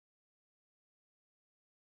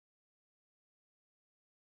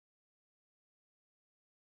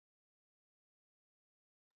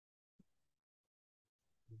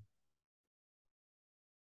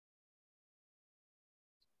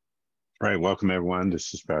All right, welcome everyone.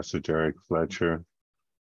 This is Pastor Derrick Fletcher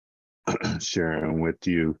sharing with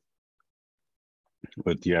you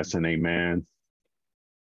with Yes and Amen.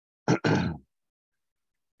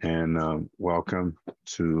 And welcome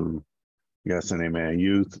to Yes and Amen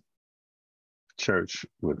Youth Church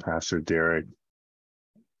with Pastor Derrick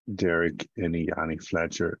and E'Yani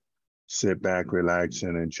Fletcher. Sit back, relax,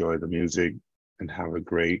 and enjoy the music and have a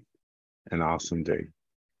great and awesome day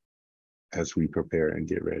as we prepare and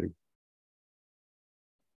get ready.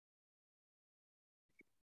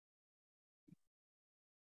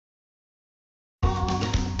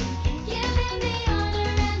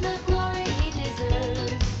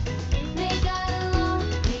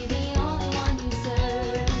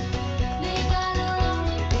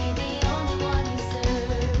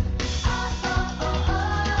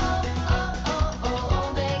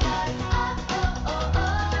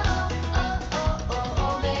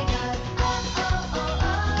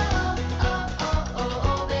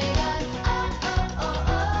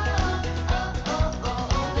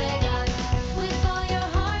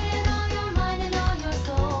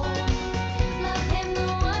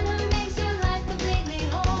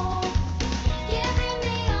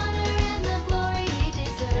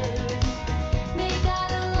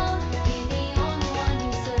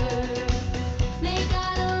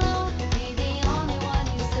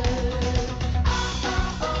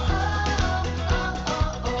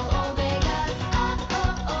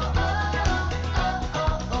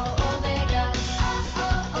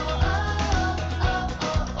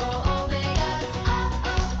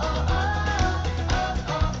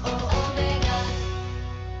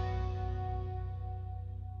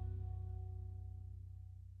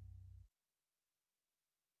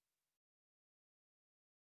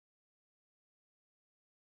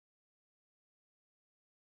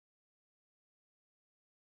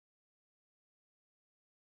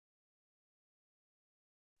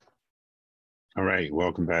 All right,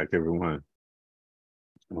 welcome back, everyone.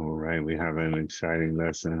 All right, we have an exciting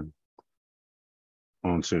lesson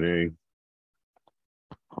on today,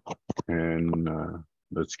 and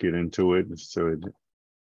let's get into it. So,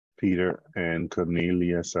 Peter and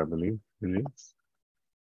Cornelius, I believe it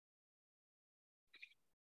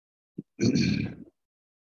is.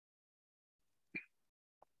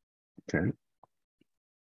 Okay.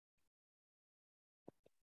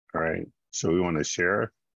 All right. So we want to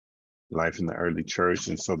share life in the early church.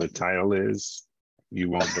 And so the title is, You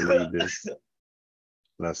Won't Believe This,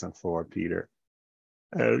 Lesson 4, Peter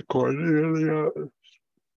and Cornelius.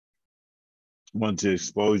 Want to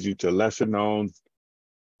expose you to lesser known,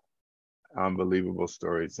 unbelievable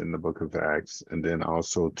stories in the book of Acts, and then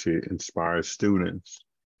also to inspire students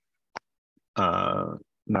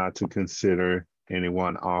not to consider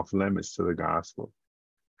anyone off limits to the gospel.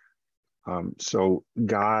 So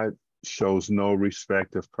God shows no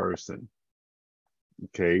respect of person.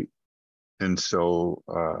 Okay. And so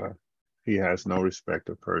he has no respect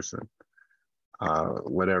of person.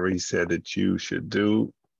 Whatever he said that you should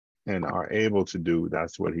do and are able to do,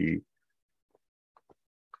 that's what he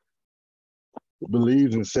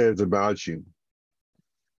believes and says about you.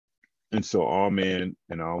 And so all men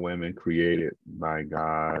and all women created by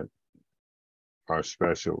God are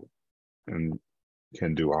special and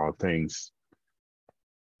can do all things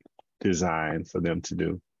designed for them to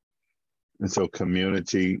do. And so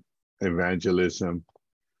community, evangelism,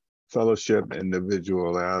 fellowship,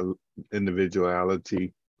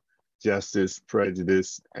 individuality, justice,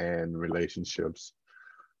 prejudice, and relationships.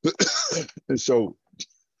 And so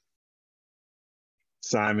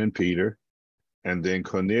Simon Peter, and then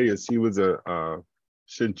Cornelius, he was a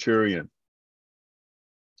centurion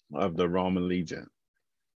of the Roman legion.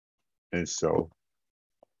 And so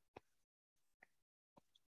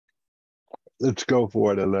let's go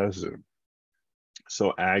for the lesson.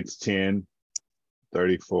 So Acts 10,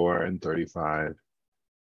 34 and 35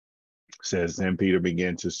 says, Then Peter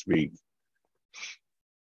began to speak.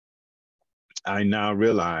 I now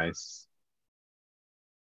realize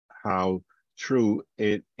how true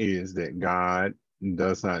it is that God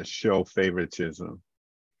does not show favoritism.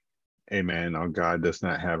 Amen. Or God does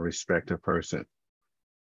not have respect of person,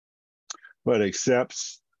 but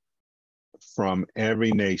accepts from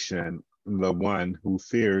every nation the one who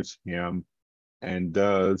fears him and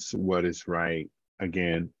does what is right.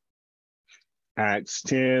 Again, Acts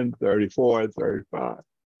 10, 34 and 35.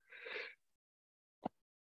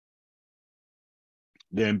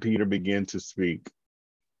 Then Peter began to speak.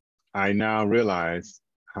 I now realize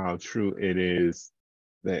how true it is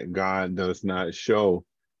that God does not show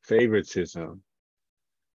favoritism,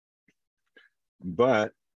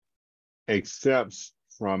 but accepts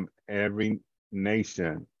from every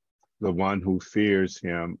nation the one who fears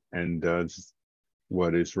him and does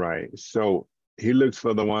what is right. So he looks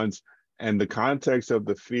for the ones, and the context of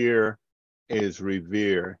the fear is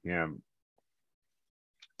revere him,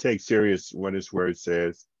 take serious what his word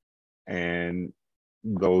says, and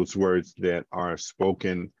those words that are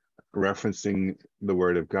spoken referencing the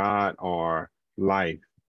word of God are life.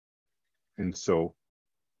 And so,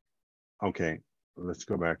 okay, let's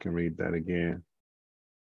go back and read that again.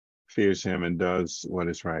 Fears him and does what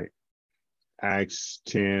is right. Acts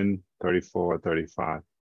 10, 34, 35.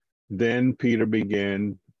 Then Peter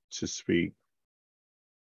began to speak.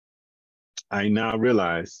 I now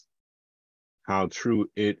realize how true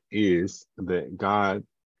it is that God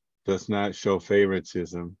does not show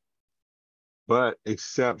favoritism, but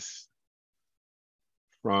accepts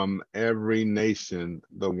from every nation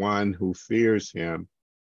the one who fears him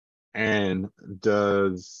and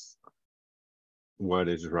does what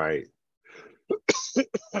is right.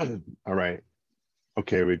 All right.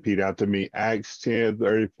 Okay, repeat after me. Acts 10,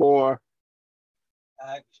 34.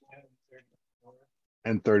 Acts 10, 34.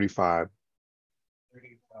 And 35.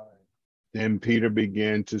 35. Then Peter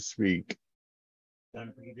began to speak.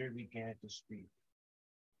 Then Peter began to speak.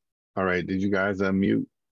 All right, did you guys unmute?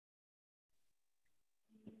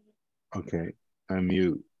 Okay,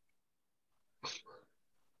 unmute.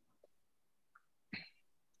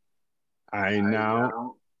 I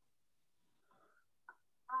now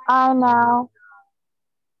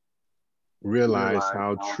realize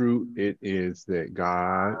how true it is that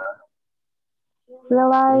God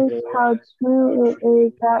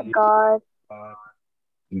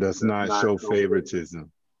does not show favoritism,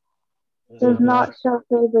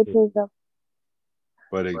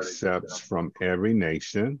 but accepts from every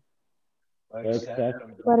nation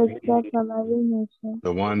the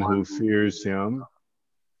one who fears him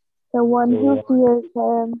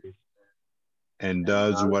and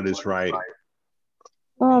does what is right.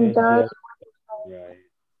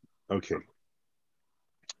 Okay.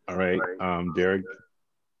 All right. Derrick,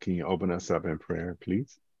 can you open us up in prayer,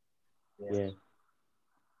 please? Yes.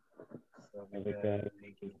 Father God,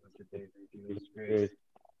 thank you for today, for your spirit.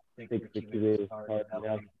 Thank you for keeping us heart and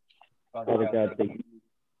healthy. Father God, thank you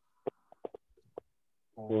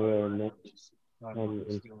for not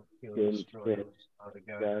still killing destroyers. Father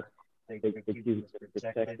God, thank you for keeping us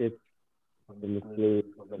protected from the flu,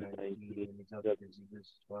 COVID-19, and these other diseases.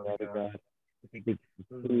 Father God, thank you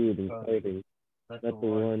for food and clothing. Let the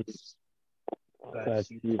ones that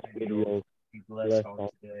see this video be blessed on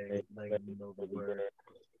today, letting them know the word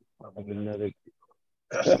of another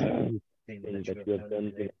thing that you have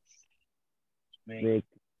done today. Make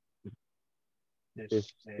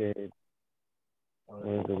this day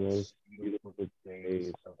one of the most beautiful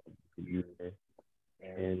days of the year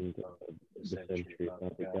and of the century,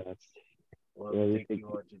 Father God. Lord, we thank you,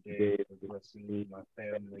 Lord, today for blessing my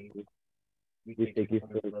family. We thank you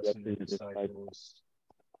for blessing the disciples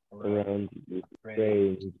around you. Pray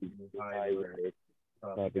and you high word,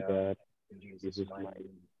 Father God. In Jesus' mighty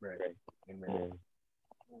name we pray. Amen.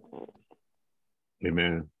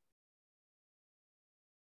 Amen.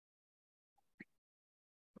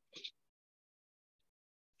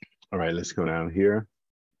 All right, let's go down here.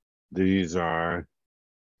 These are,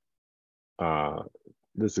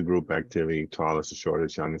 this is a group activity, tallest to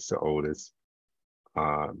shortest, youngest to oldest,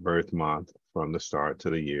 birth month from the start to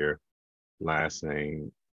the year, last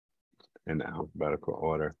name in alphabetical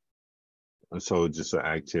order. And so just an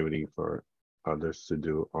activity for others to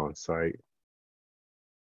do on site.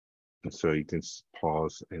 And so you can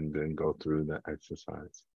pause and then go through the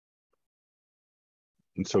exercise.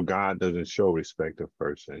 And so God doesn't show respect of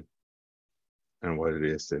person and what it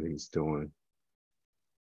is that he's doing.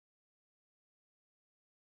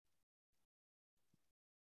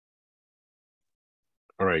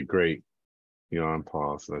 All right, great. You're on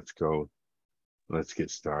pause. Let's go. Let's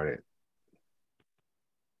get started.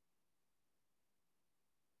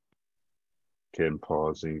 Can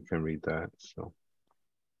pause and you can read that. So,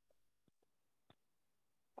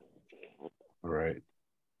 all right.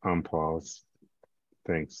 Unpause.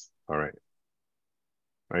 Thanks. All right.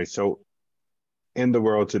 All right. So in the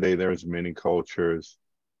world today, there's many cultures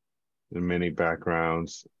and many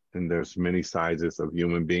backgrounds, and there's many sizes of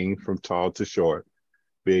human being from tall to short,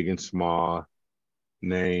 big and small,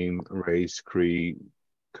 name, race, creed,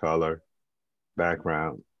 color,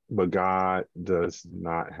 background. But God does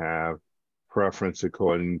not have preference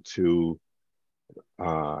according to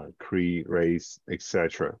creed, race,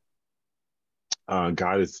 etc.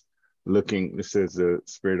 God is looking, it says the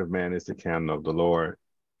spirit of man is the candle of the Lord.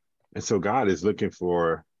 And so God is looking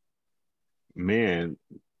for men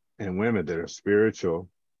and women that are spiritual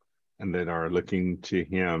and that are looking to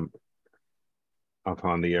him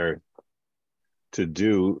upon the earth to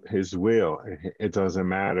do his will. It doesn't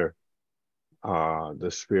matter.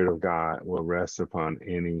 The Spirit of God will rest upon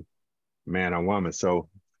any man or woman. So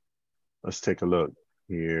let's take a look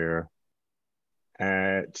here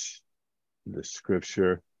at the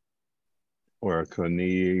scripture where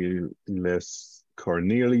Cornelius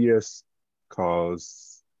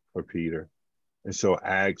calls for Peter. And so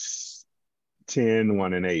Acts 10,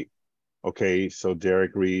 1 and 8. Okay, so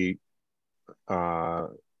Derrick read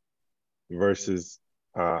verses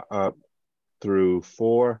up through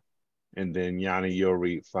 4, and then E'Yani, you'll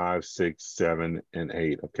read 5, 6, 7, and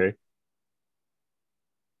 8, okay?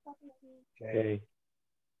 Okay.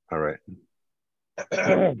 All right.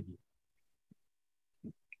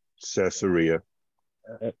 Caesarea.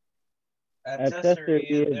 At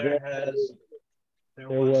Caesarea, there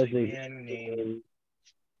was a man named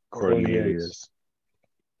Cornelius.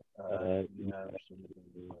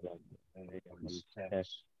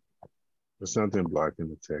 There's something blocking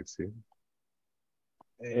the text here.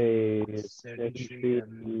 A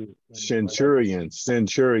Centurion.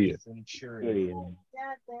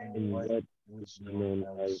 in what was known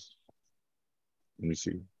as Let me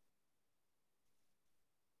see.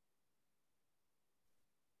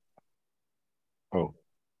 Oh.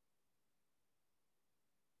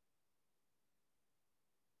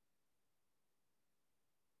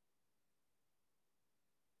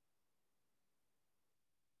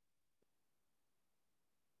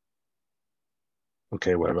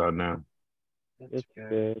 Okay, what about now? it's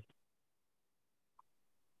good.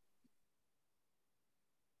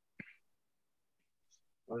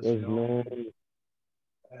 Was known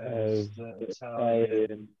as the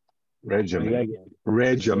Italian Regiment.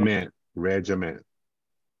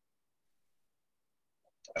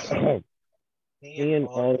 He and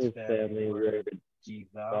all his family were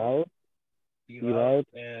devout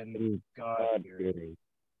and God-fearing.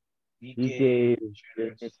 He gave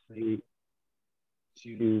generously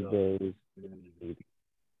to those in need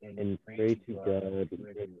and prayed to God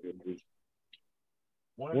regularly.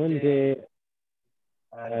 One day,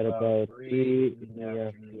 at about 3 in the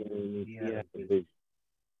afternoon, he had a vision.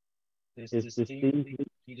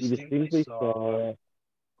 He distinctly saw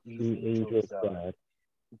the angel of God,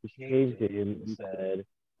 who came to him and said,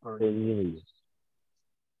 Cornelius.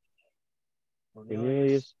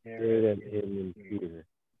 Cornelius stared at him in fear.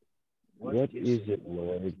 What is it,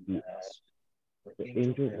 Lord? He asked. The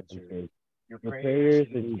angel answered, your prayers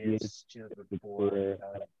and gifts to the poor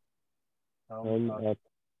have come up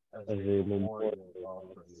as a memorial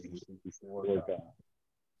offering before God.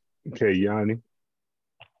 Okay, E'Yani.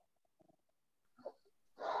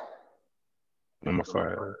 Number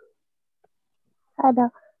 5.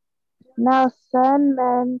 Now send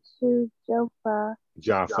men to Jaffa.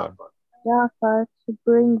 Jaffa to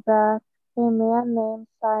bring back a man named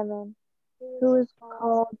Simon, who is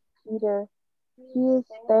called Peter. He is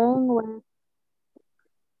staying with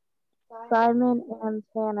Simon and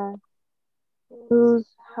Hannah, whose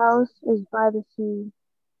house is by the sea.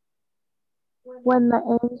 When the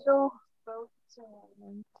angel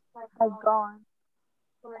had gone,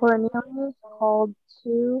 Cornelius called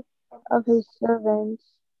 2 of his servants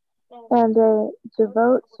and a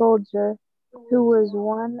devout soldier who was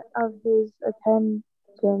one of his attendants.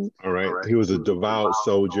 All right. He was a devout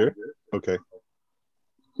soldier. Okay.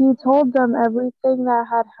 He told them everything that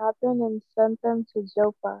had happened and sent them to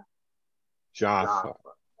Jaffa.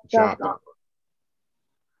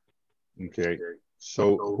 Okay.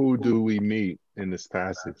 So who do we meet in this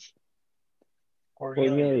passage?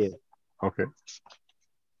 Cornelius. Okay.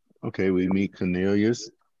 Okay, we meet Cornelius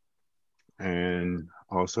and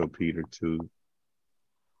also Peter too.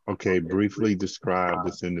 Okay, briefly describe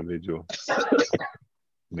this individual.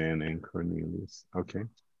 Man named Cornelius. Okay.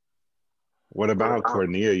 What about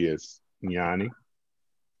Cornelius, E'Yani?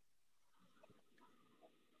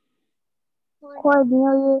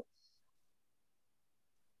 Cornelius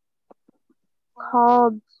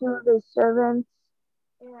called 2 of his servants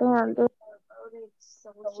and a devoted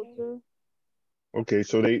soldier. Okay,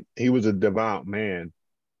 so he was a devout man,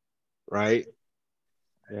 right?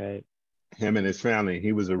 Right. Him and his family.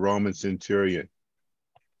 He was a Roman centurion.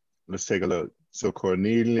 Let's take a look. So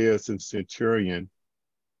Cornelius and centurion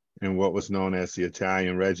in what was known as the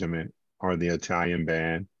Italian regiment or the Italian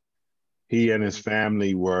band. He and his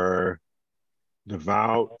family were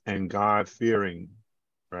devout and God-fearing,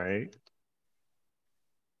 right?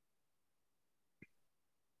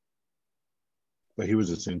 But he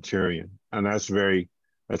was a centurion, and that's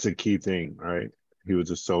a key thing, right? He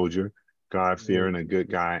was a soldier, God-fearing, a good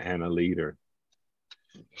guy, and a leader.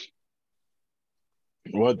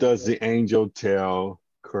 What does the angel tell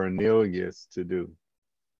Cornelius to do?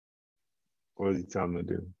 What does he tell him to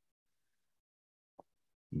do?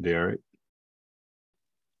 Derrick?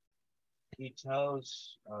 He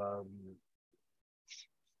tells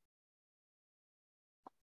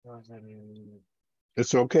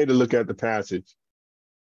it's okay to look at the passage.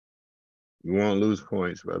 You won't lose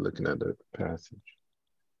points by looking at the passage.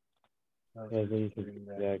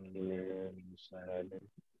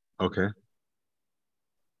 Okay.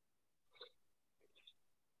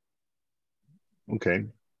 Okay.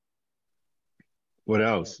 What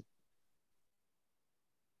else?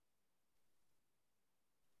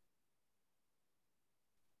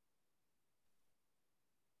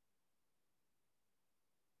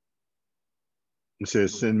 It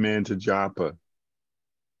says, send men to Joppa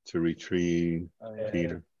to retrieve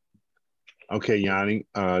Peter. Okay, Yanni,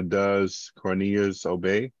 does Cornelius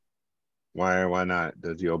obey? Why or why not?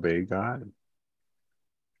 Does he obey God?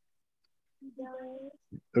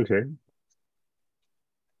 Okay.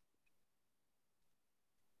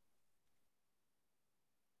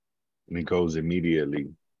 And he goes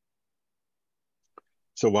immediately.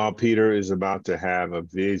 So while Peter is about to have a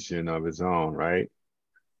vision of his own, right?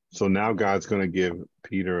 So now God's going to give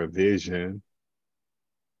Peter a vision.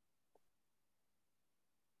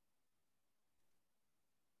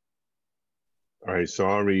 All right, so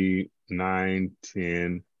I'll read 9,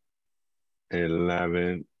 10,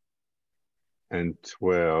 11, and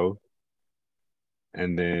 12.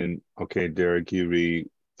 And then, okay, Derrick, you read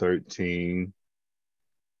 13.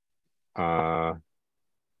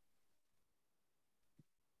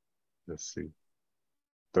 Let's see.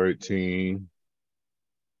 13,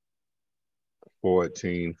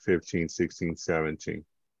 14, 15, 16, 17.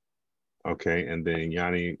 Okay, and then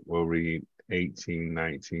Yanni will read 18,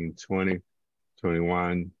 19, 20,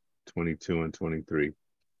 21, 22, and 23.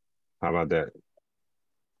 How about that?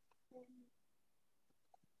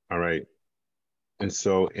 All right. And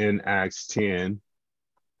so in Acts 10,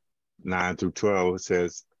 9 through 12, it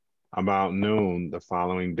says, about noon the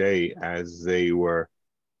following day, as they were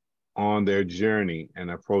on their journey and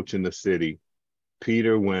approaching the city,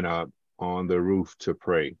 Peter went up on the roof to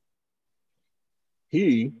pray.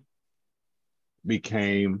 He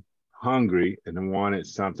became hungry and wanted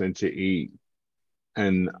something to eat.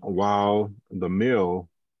 And while the meal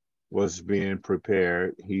was being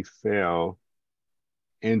prepared, he fell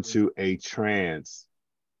into a trance.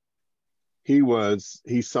 He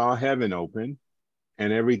saw heaven open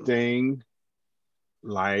and everything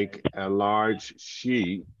like a large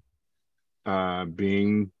sheet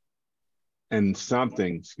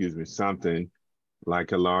something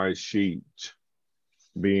like a large sheet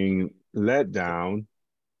being let down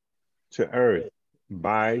to earth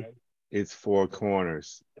by its four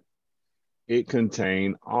corners. It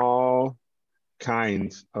contained all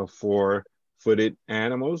kinds of four-footed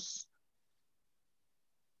animals,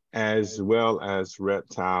 as well as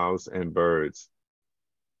reptiles and birds.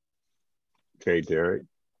 Okay, Derrick.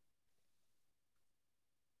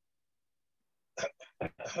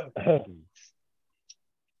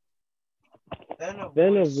 Then a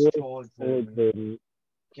voice told them,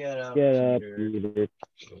 get up, Peter,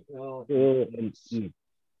 kill and eat.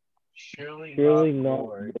 Surely not,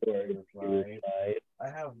 Lord, he replied. I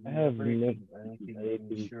have never eaten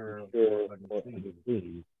anything sure or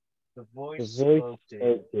unclean. The voice spoke to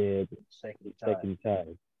him the second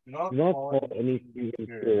time. Do not call anything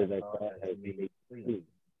pure that God has made clean.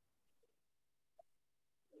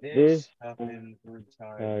 This happened 3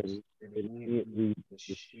 times, and immediately the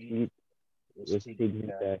sheep was taken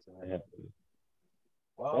back to heaven.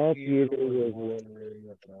 While Peter was wondering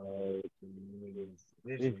about the meaning of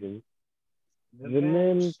the vision, the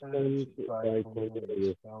men sent by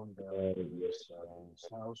Cornelius found out his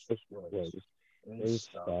house was closed and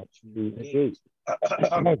stopped the gate.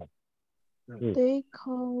 They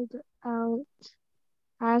called out,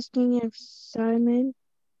 asking if Simon,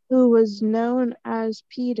 who was known as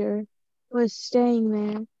Peter, was staying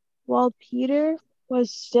there. While Peter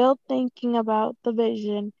was still thinking about the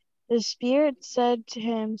vision, the Spirit said to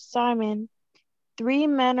him, Simon, 3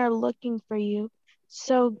 men are looking for you.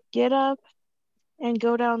 So get up and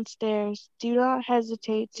go downstairs. Do not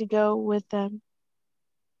hesitate to go with them,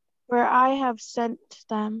 for I have sent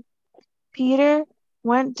them. Peter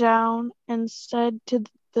went down and said to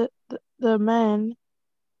the men,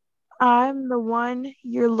 I'm the one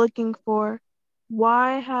you're looking for.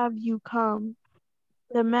 Why have you come?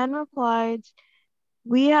 The men replied,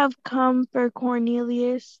 we have come for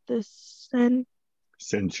Cornelius the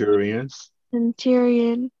Centurion.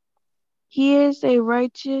 He is a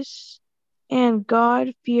righteous and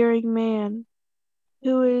God-fearing man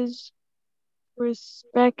who is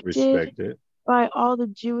respected by all the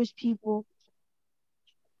Jewish people.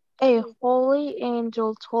 A holy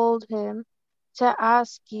angel told him to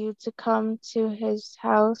ask you to come to his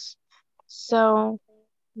house so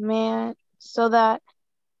that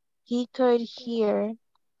he could hear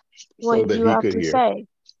what so that you he have could to hear. say.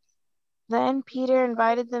 Then Peter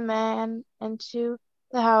invited the man into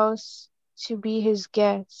the house to be his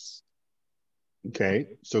guest.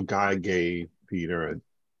 Okay, so God gave Peter a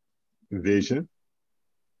vision,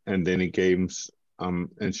 and then he gave him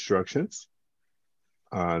instructions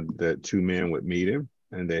that two men would meet him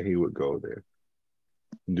and that he would go there,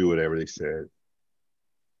 do whatever they said.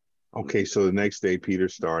 Okay, so the next day Peter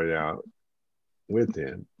started out with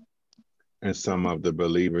them, and some of the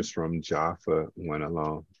believers from Joppa went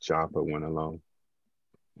along.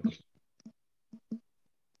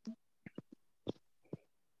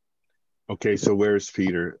 Okay, so where's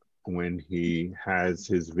Peter when he has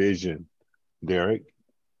his vision, Derrick?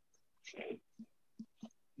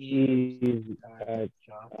 He's at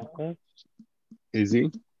Joppa. Is he?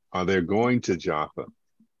 Are they going to Joppa?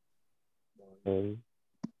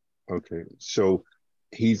 Okay, so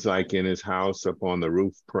he's like in his house up on the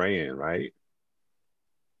roof praying, right?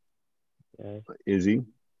 Yeah. Is he?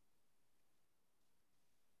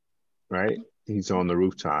 Right? He's on the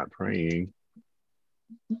rooftop praying.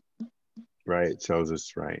 Right? It tells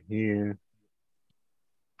us right here.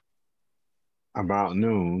 About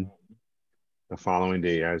noon, the following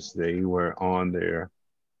day, as they were on their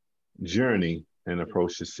journey and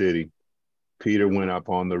approached the city, Peter went up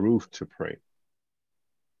on the roof to pray.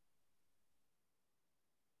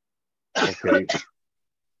 Okay,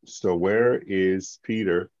 so where is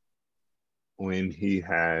Peter when he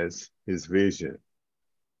has his vision?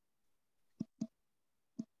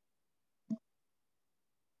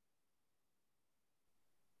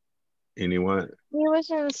 Anyone? He was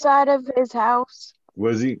inside of his house.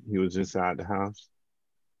 Was he? He was inside the house?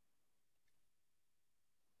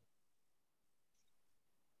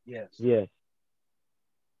 Yes. Yes.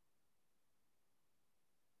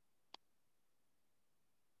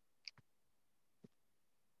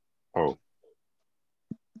 Oh,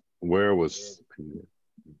 where was Peter?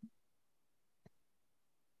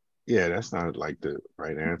 Yeah, that's not like the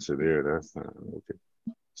right answer there. That's not okay.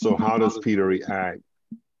 So how does Peter react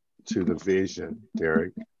to the vision,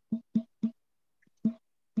 Derrick?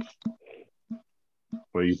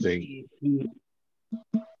 What do you think?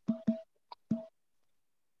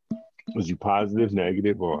 Was he positive,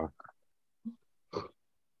 negative, or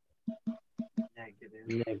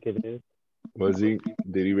Negative. was he?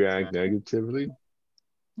 Did he react negatively?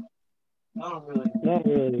 Not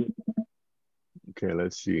really. Okay,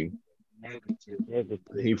 let's see. Negative.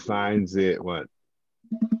 He finds it what?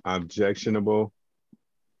 Objectionable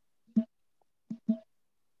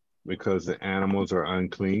because the animals are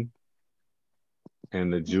unclean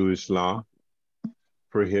and the Jewish law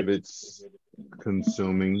prohibits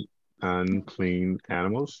consuming unclean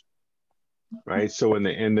animals, right? So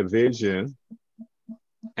in the vision,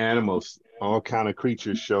 animals, all kind of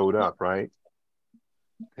creatures showed up, right?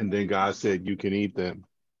 And then God said, you can eat them.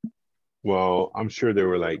 Well, I'm sure there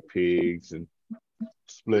were like pigs and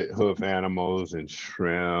split hoof animals and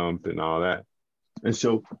shrimp and all that. And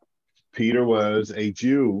so Peter was a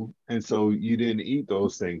Jew, and so you didn't eat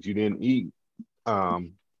those things. You didn't eat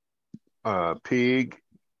pig,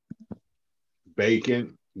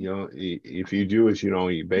 bacon. You know, if you're Jewish, you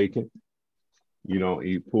don't eat bacon. You don't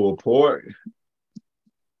eat pulled pork.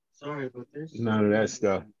 Sorry, but there's none of that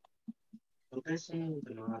stuff. But there's some with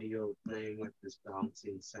an audio playing like this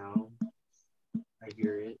bouncing sound. I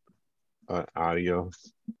hear it. Audio.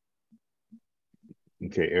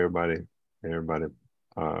 Okay, everybody,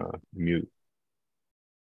 mute.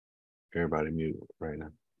 Everybody mute right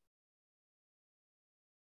now.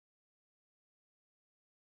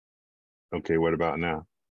 Okay, what about now?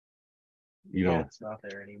 You know, It's not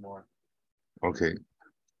there anymore. Okay.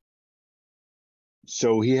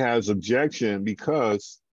 So he has objection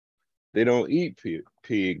because they don't eat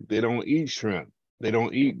pig, they don't eat shrimp, they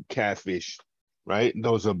don't eat catfish, right?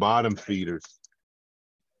 Those are bottom feeders,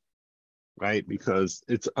 right? Because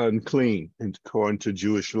it's unclean. And according to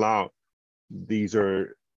Jewish law, these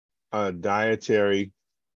are dietary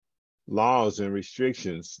laws and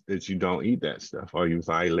restrictions that you don't eat that stuff or you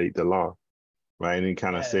violate the law, right? And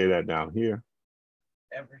kind of say that down here.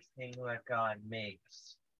 Everything that God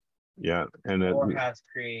makes, yeah, and or has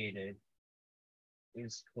created,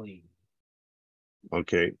 is clean.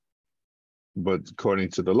 Okay, but according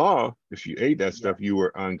to the law, if you ate that stuff, you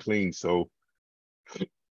were unclean. So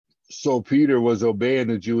Peter was obeying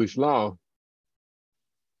the Jewish law.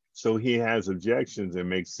 So he has objections and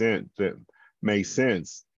makes sense. That makes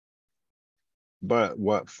sense But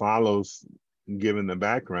what follows, given the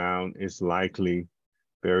background, is likely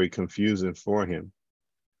very confusing for him,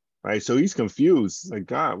 right? So he's confused, like,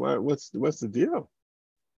 God, what's the deal,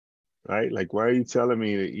 right? Like, why are you telling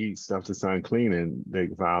me to eat stuff that's unclean and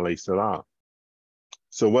that violates the law?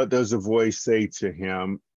 So what does the voice say to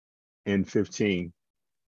him in 15?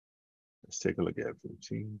 Let's take a look at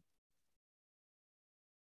 15.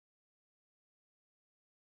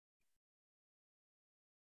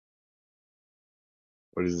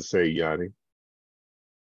 What does it say, E'Yani?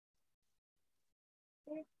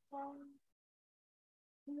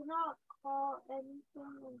 Do not call anything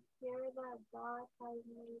impure that God has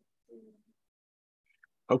made clean.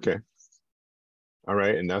 Okay. All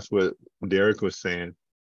right. And that's what Derrick was saying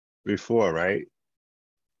before, right?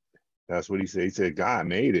 That's what he said. He said, God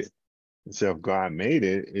made it. So if God made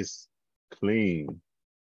it, it's clean.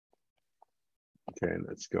 Okay,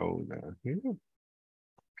 let's go down here.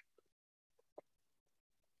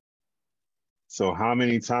 So how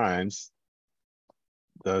many times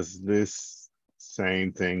does this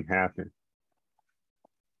same thing happen?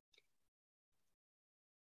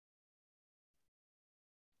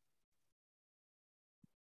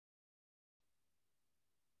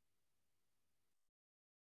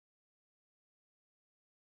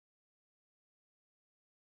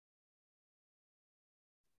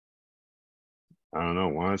 I don't know,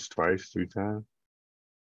 once, twice, three times?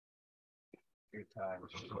 3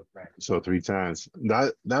 times. So 3 times.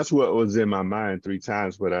 That's what was in my mind, 3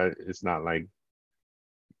 times, but it's not like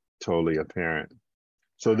totally apparent.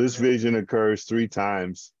 So this vision occurs 3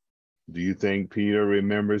 times. Do you think Peter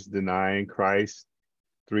remembers denying Christ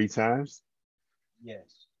 3 times?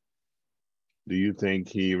 Yes. Do you think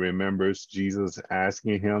he remembers Jesus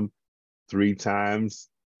asking him 3 times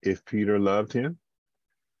if Peter loved him?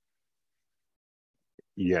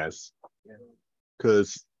 Yes.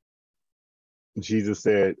 Because Jesus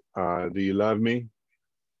said, do you love me?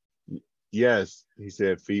 Yes. He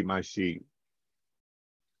said, feed my sheep.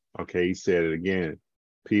 Okay, he said it again.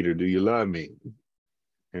 Peter, do you love me?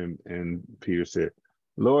 And Peter said,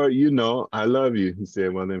 Lord, you know, I love you. He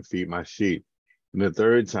said, well, then feed my sheep. And the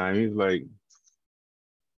third time, he's like,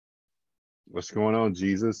 what's going on,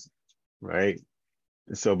 Jesus? Right?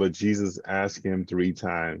 So, but Jesus asked him 3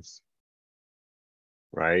 times,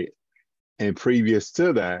 right? And previous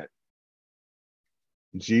to that,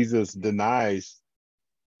 Jesus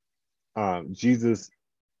Jesus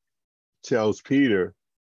tells Peter,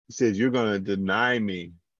 he says, you're going to deny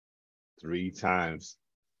me 3 times.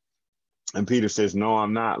 And Peter says, no,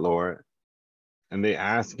 I'm not, Lord. And they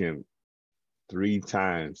ask him 3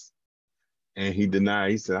 times. And he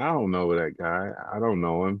denied. He said, I don't know that guy. I don't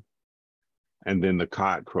know him. And then the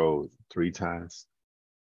cock crowed 3 times,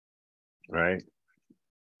 right?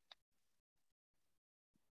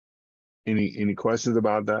 Any questions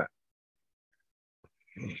about that?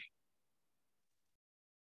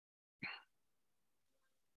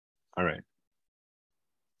 All right.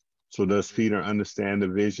 So does Peter understand the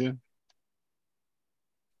vision?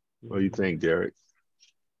 What do you think, Derrick?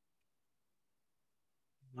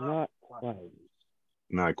 Not quite.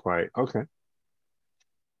 Not quite. Okay.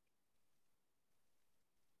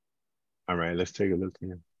 All right, let's take a look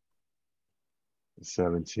here.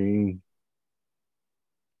 17.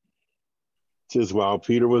 It says, while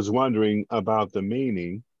Peter was wondering about the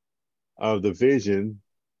meaning of the vision,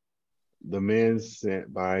 the men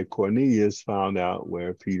sent by Cornelius found out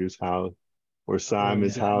where Peter's house, where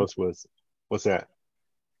Simon's house was. What's that?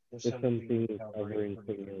 There's something covering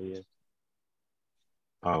Cornelius.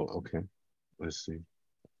 Oh, okay. Let's see.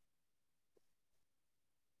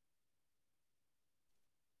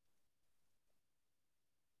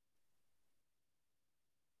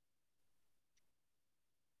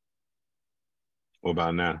 What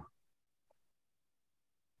about now?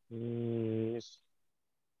 No.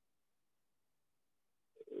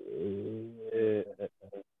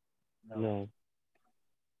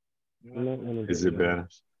 Is it better?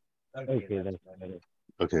 Okay, that's better.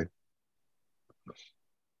 Okay.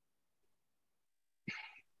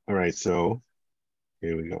 All right, so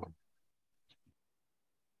here we go.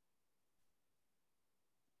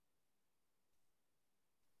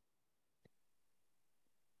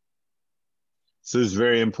 So it's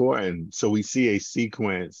very important. So we see a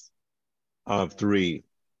sequence of 3,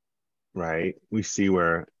 right? We see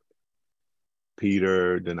where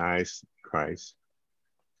Peter denies Christ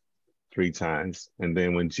 3 times. And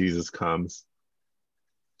then when Jesus comes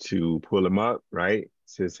to pull him up, right?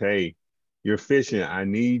 Says, hey, you're fishing. I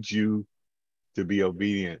need you to be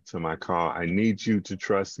obedient to my call. I need you to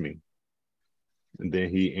trust me. And then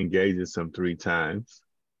he engages him 3 times.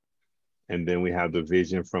 And then we have the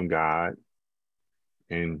vision from God.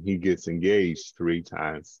 and he gets engaged 3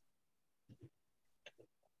 times.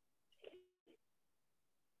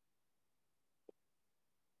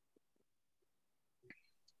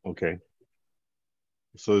 Okay.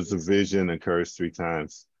 So the vision occurs 3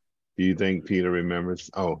 times. Do you think Peter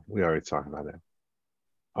remembers? Oh, we already talked about that.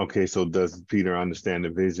 Okay, so does Peter understand the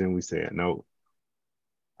vision? We said no.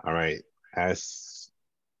 All right. As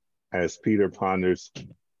Peter ponders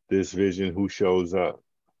this vision, who shows up?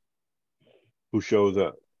 Who shows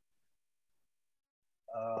up?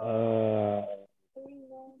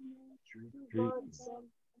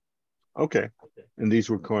 Okay. And these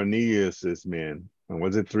were Cornelius's men. And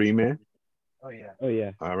was it 3 men? Oh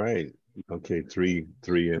yeah. All right. Okay, 3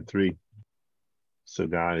 and 3. So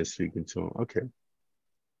God is speaking to him. Okay.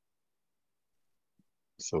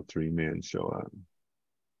 So 3 men show up.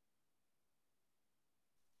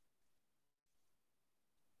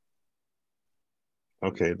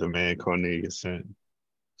 Okay, the man Cornelius sent.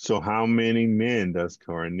 So how many men does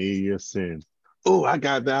Cornelius send? Oh, I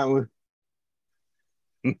got that one.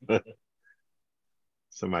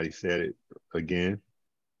 Somebody said it again.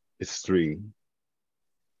 It's 3.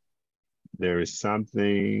 There is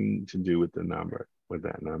something to do with the number, with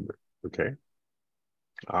that number. Okay.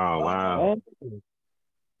 Oh, wow.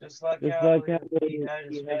 Just like how he had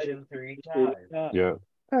his vision 3 times. Yeah.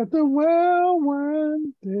 At the well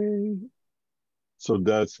one day. So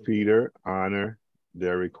does Peter honor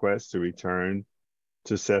their request to return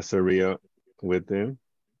to Caesarea with them?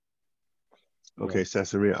 Okay,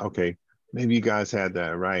 Caesarea. Okay. Maybe you guys had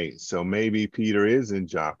that right. So maybe Peter is in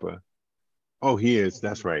Joppa. Oh, he is.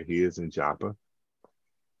 That's right. He is in Joppa.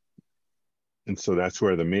 And so that's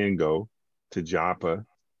where the men go, to Joppa,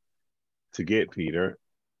 to get Peter.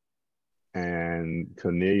 And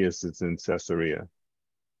Cornelius is in Caesarea.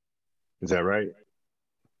 Is that right?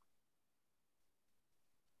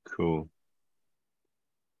 Cool.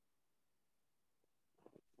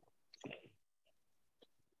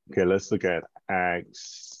 Okay, let's look at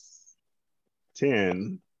Acts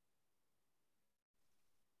 10,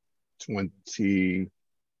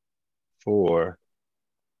 24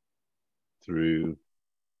 through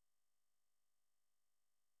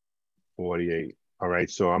 48. All right,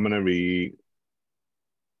 so I'm going to read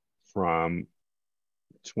from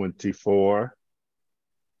 24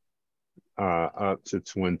 up to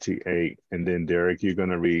 28. And then Derrick, you're going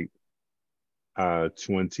to read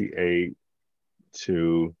 28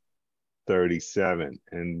 to 37.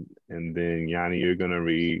 And then Yanni, you're going to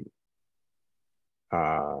read,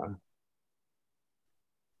 well,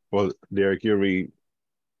 Derrick, you'll read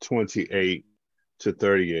 28 to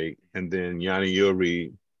 38. And then Yanni, you'll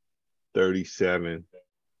read 37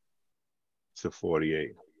 to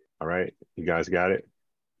 48. All right, you guys got it?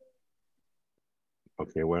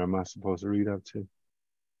 Okay, what am I supposed to read up to?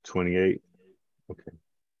 28? Okay.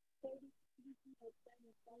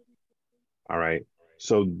 All right.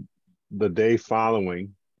 So the day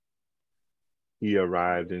following, he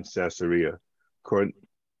arrived in Caesarea.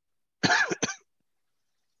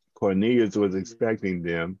 Cornelius was expecting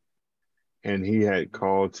them, and he had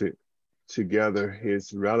called together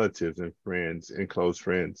his relatives and friends and close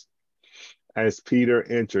friends. As Peter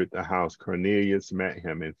entered the house, Cornelius met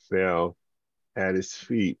him and fell at his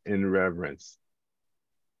feet in reverence.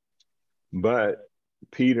 But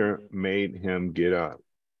Peter made him get up.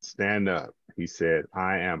 Stand up, he said.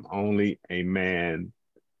 I am only a man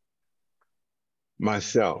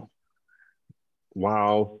myself.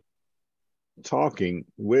 While talking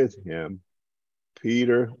with him,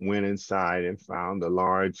 Peter went inside and found a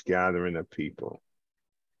large gathering of people.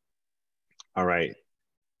 All right.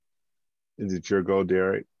 Is it your go,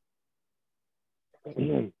 Derrick?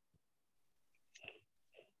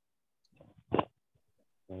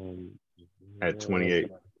 At 28.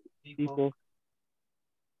 People.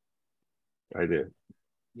 I did.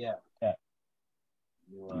 Yeah. I thought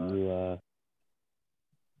you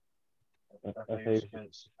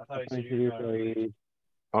were going to read.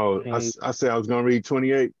 Oh, I said I was going to read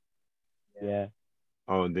 28. Yeah.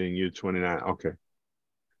 Oh, and then you're 29. Okay.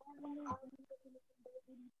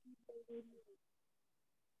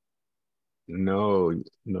 No,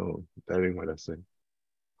 that ain't what I said.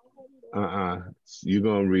 You're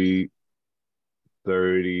going to read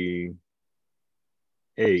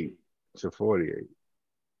 38 to 48.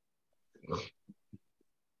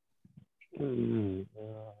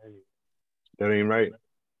 That ain't right.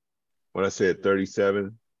 What I said,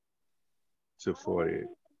 37 to 48.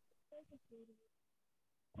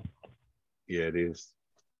 Yeah, it is.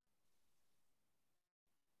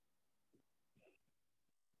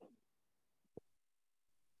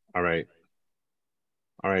 All right.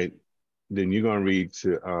 All right. Then you're going to read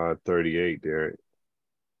to 38, Derrick.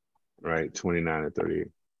 right? 29 and 38.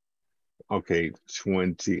 Okay,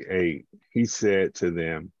 28. He said to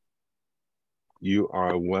them, you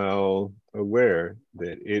are well aware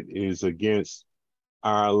that it is against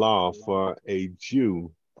our law for a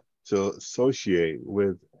Jew to associate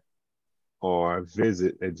with or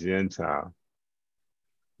visit a Gentile.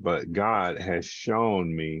 But God has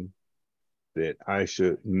shown me that I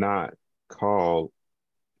should not call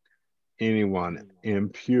anyone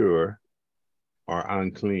impure or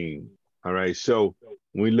unclean. All right. So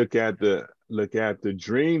when we look at the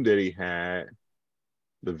dream that he had,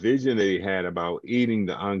 the vision that he had about eating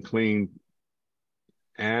the unclean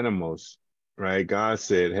animals, right? God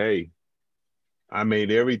said, hey, I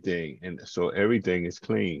made everything, and so everything is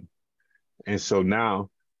clean. And so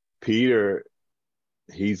now Peter,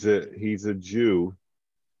 he's a Jew,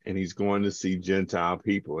 and he's going to see Gentile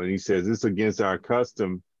people. And he says, it's against our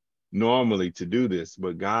custom normally to do this,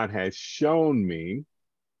 but God has shown me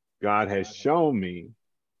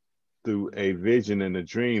through a vision and a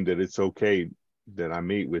dream that it's okay that I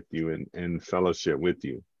meet with you and fellowship with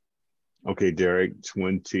you. Okay, Derrick,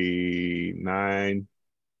 29.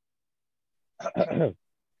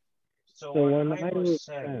 So when I was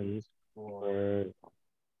sent for,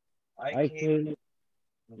 I came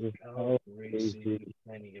without raising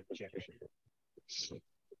any objection.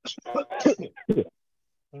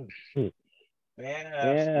 Man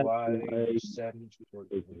asked why you sent for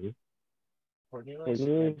me. Cornelius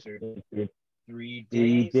answered, 3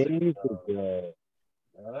 days ago.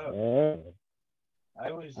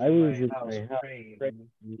 I was in my house praying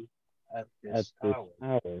at this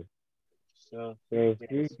hour. So 3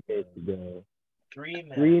 days ago, three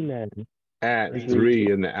men at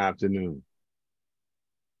 3 in the afternoon.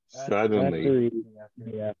 Suddenly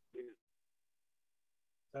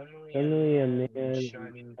a man in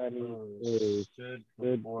shining clothes stood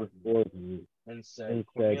before me and said,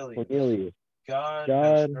 Cornelius, God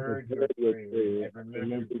has heard your prayer and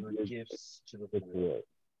remembered your gifts to the poor.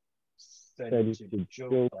 Send to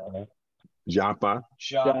Joppa,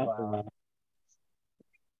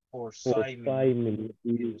 for Simon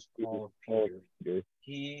is called Peter.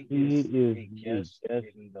 He is a guest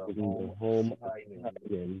in the home of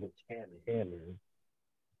Simon the tanner,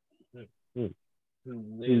 who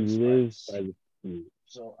lives by the sea.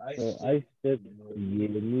 So I said to you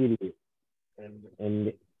immediately,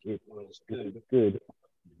 and it was good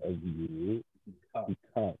of you to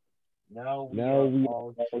come. Now we are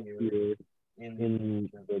all here in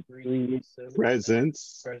the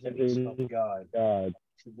presence of God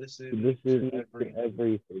to listen to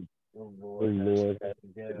everything the Lord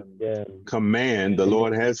has command. The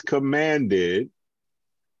Lord has commanded.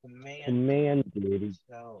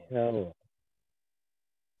 Tell us.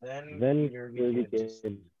 Then Peter began to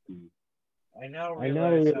speak. I now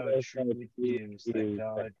realize how true it is that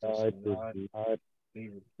God does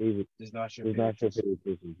not show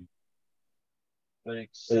favoritism, but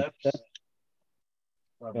accepts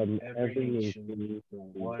from every nation the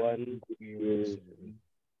one who fears him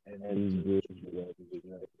and does what is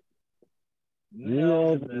right. You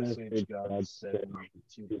know the message God sent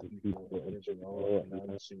to the people of Israel,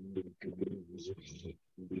 announcing the good news of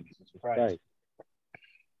Jesus Christ,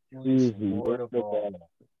 who is the Lord of all.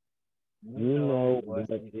 You know what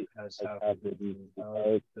has happened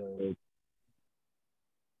throughout the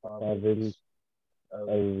province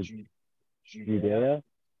of Judea,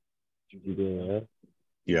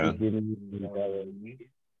 Yeah. beginning in Galilee,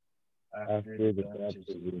 after the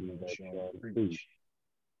baptism that John preached.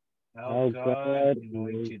 How God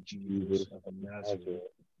anointed Jesus of Nazareth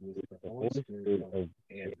with the Holy Spirit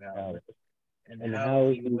and power, and how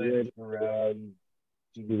he went around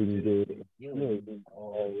doing good and healing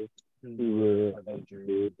all who were under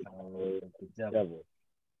the power of the devil,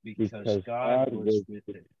 because God was with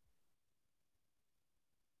him.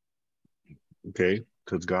 Okay,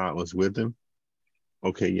 because God was with him.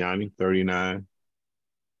 Okay, E'Yani, 39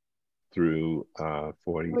 through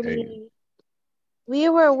 48. We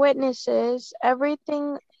were witnesses,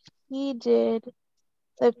 everything he did,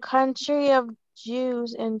 the country of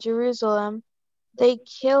Jews in Jerusalem. They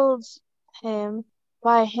killed him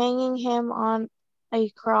by hanging him on a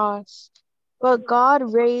cross. But God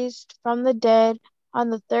raised from the dead on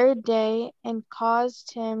the third day and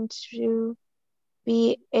caused him to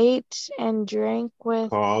be ate and drank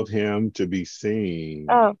with. Called him to be seen.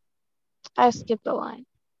 Oh, I skipped a line.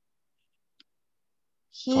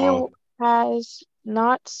 He has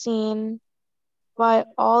not seen by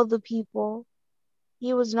all the people.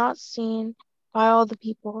 He was not seen by all the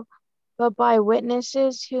people, but by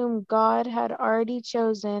witnesses whom God had already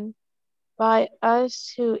chosen, by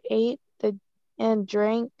us who ate and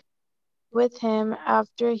drank with him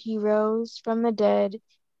after he rose from the dead,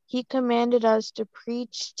 he commanded us to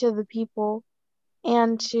preach to the people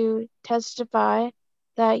and to testify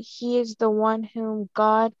that he is the one whom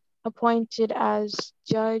God appointed as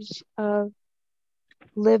judge of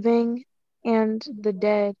living and the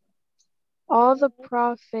dead. All the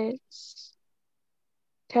prophets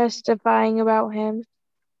testifying about him,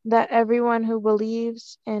 that everyone who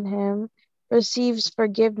believes in him receives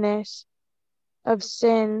forgiveness of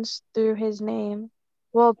sins through his name.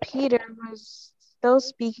 While Peter was still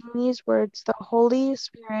speaking these words, the Holy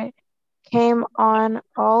Spirit came on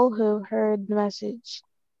all who heard the message.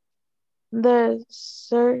 The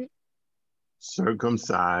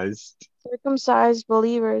Circumcised. circumcised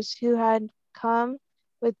believers who had come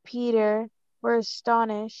with Peter were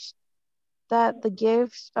astonished that the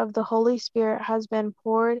gift of the Holy Spirit has been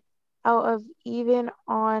poured out of even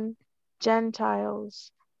on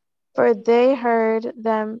Gentiles, for they heard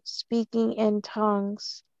them speaking in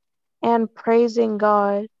tongues and praising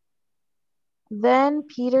God. Then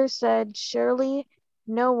Peter said, surely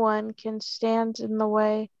no one can stand in the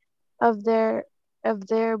way of their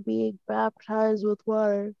being baptized with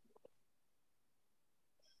water.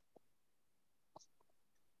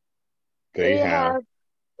 They have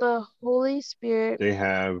the Holy Spirit. They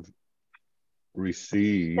have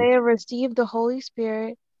received. They have received the Holy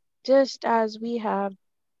Spirit just as we have.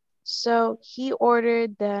 So he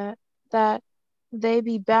ordered that they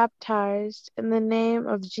be baptized in the name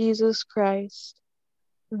of Jesus Christ.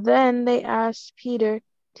 Then they asked Peter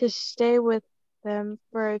to stay with them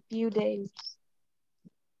for a few days.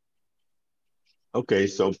 Okay,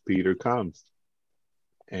 so Peter comes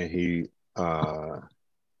and he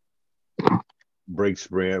breaks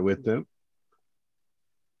bread with them.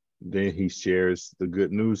 Then he shares the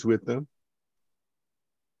good news with them.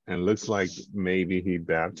 And looks like maybe he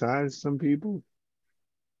baptized some people.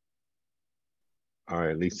 Or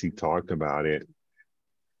at least he talked about it.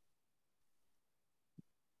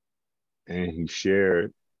 And he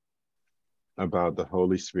shared about the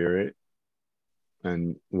Holy Spirit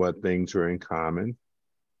and what things were in common.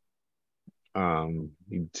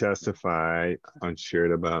 He testified and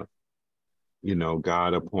shared about,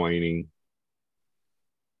 God appointing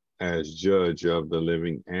as judge of the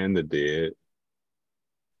living and the dead.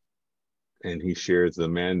 And he shares the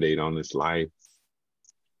mandate on his life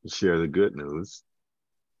to share the good news.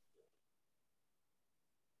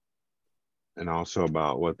 And also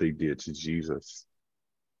about what they did to Jesus.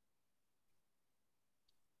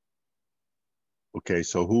 Okay,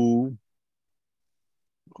 so who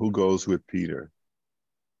goes with Peter?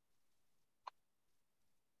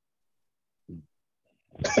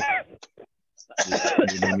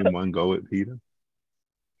 Did anyone go with Peter?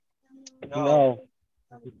 No.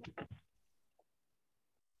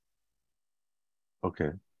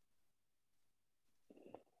 Okay.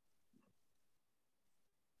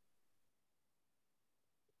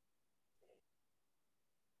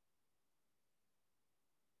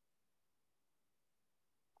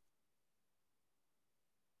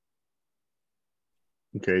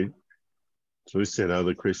 Okay. So he said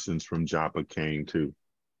other Christians from Joppa came too.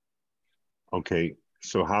 Okay.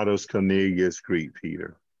 So how does Cornelius greet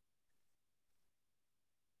Peter?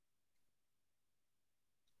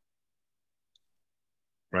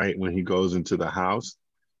 Right? When he goes into the house,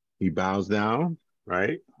 he bows down,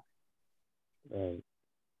 right? Right.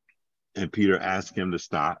 And Peter asked him to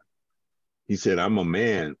stop. He said, I'm a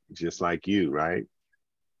man just like you, right?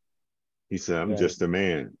 He said, I'm just a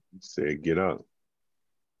man. He said, get up.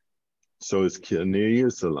 So is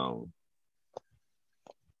Cornelius alone?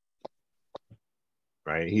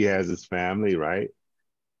 Right? He has his family, right?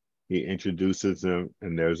 He introduces them,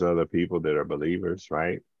 and there's other people that are believers,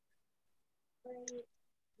 right?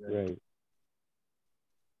 Right.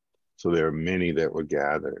 So there are many that were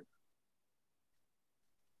gathered.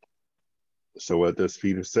 So what does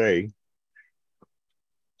Peter say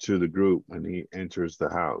to the group when he enters the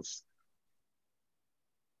house?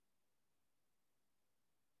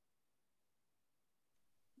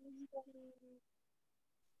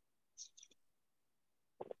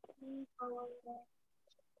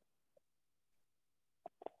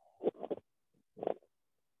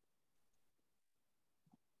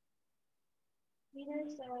 Peter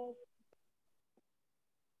said,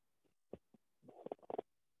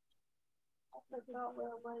 I forgot where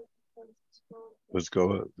it was. Let's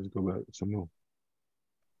go back some more.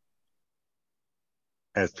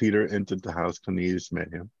 As Peter entered the house, Cornelius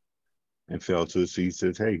met him and fell to his feet. He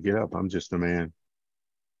says, hey, get up. I'm just a man.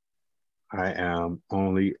 I am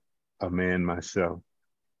only a man myself.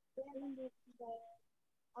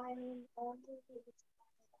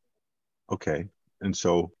 Okay. And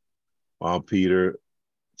so While Peter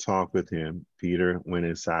talked with him, Peter went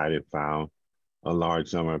inside and found a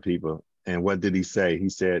large number of people. And what did he say? He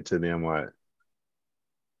said to them what?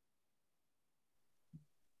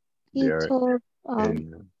 He Derrick, told,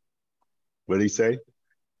 and what did he say?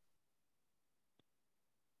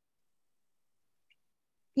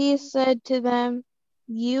 he said to them,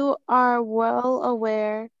 "You are well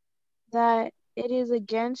aware that it is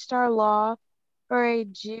against our law for a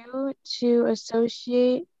Jew to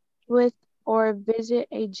associate with or visit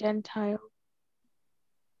a Gentile."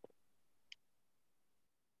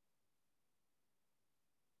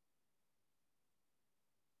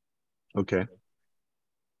 Okay.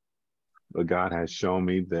 But God has shown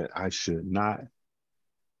me that I should not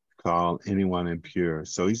call anyone impure.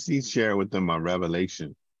 So he shared with them a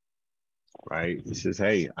revelation, right? He says,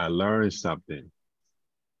 hey, I learned something.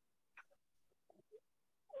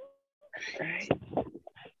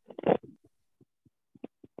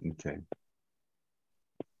 Okay.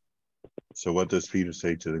 So what does Peter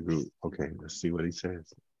say to the group? Okay, let's see what he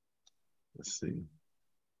says. Let's see.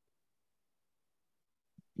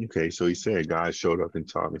 Okay, so he said God showed up and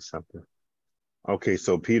taught me something. Okay,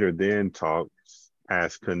 so Peter then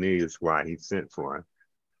asked Cornelius why he sent for him.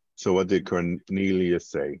 So what did Cornelius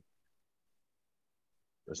say?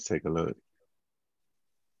 Let's take a look.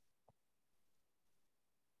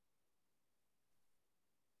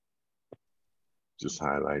 Just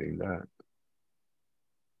highlighting that.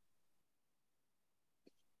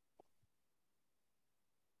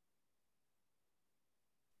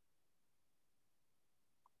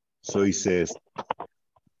 So he says,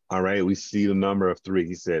 all right, we see the number of 3.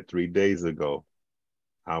 He said 3 days ago,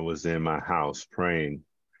 I was in my house praying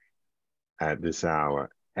at this hour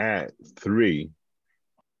at 3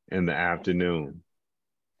 in the afternoon.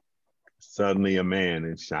 Suddenly a man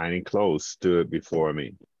in shining clothes stood before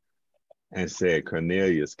me and said,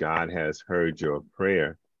 Cornelius, God has heard your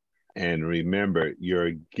prayer and remembered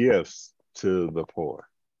your gifts to the poor.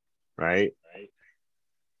 Right?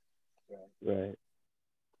 Right.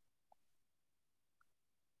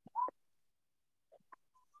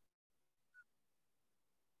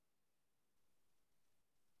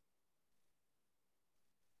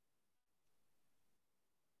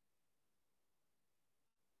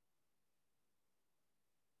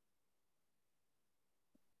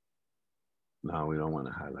 No, we don't want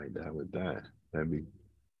to highlight that with that.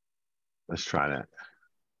 Let's try that.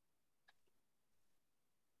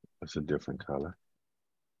 That's a different color.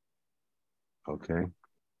 Okay.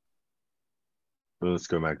 So let's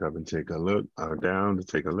go back up and take a look, or down to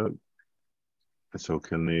take a look. And so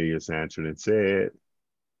Cornelius answered and said,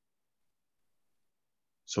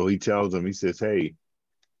 so he tells him, he says, hey,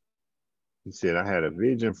 he said, I had a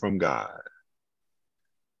vision from God.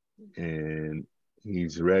 And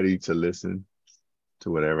he's ready to listen to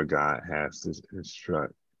whatever God has to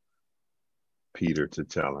instruct Peter to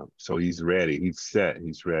tell him. So he's ready. He's set.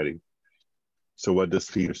 He's ready. So what does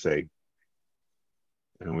Peter say?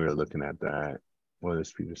 And we're looking at that. What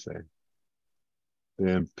does Peter say?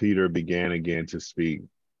 Then Peter began again to speak.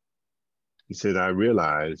 He said, I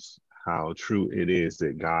realize how true it is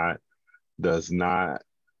that God does not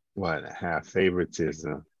have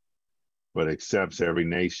favoritism, but accepts every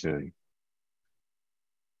nation,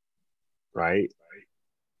 right?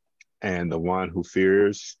 And the one who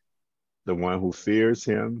fears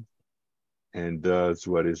him and does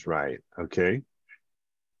what is right. Okay.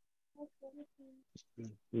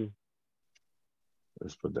 Mm-hmm.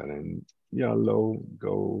 Let's put that in yellow,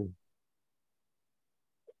 go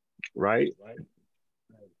right.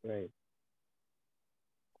 Right.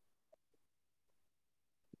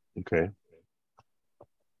 Okay.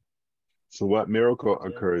 So what miracle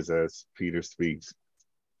occurs as Peter speaks?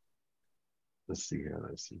 Let's see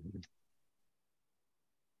here.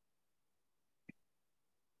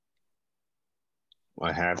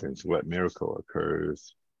 What happens? What miracle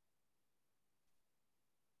occurs?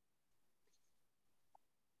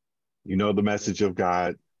 You know, the message of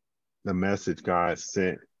God, the message God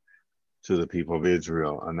sent to the people of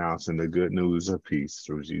Israel, announcing the good news of peace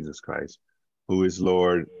through Jesus Christ, who is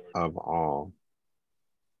Lord of all.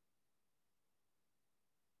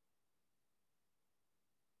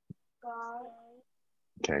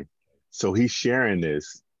 Okay. So he's sharing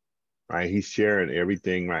this, right? He's sharing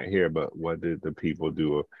everything right here, but what did the people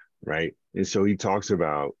do, right? And so he talks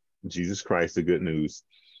about Jesus Christ, the good news.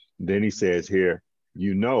 Then he says here,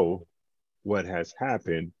 you know what has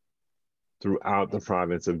happened throughout the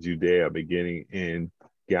province of Judea, beginning in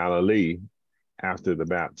Galilee after the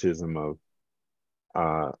baptism of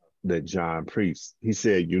that John preached. He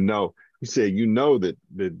said, you know that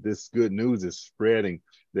this good news is spreading,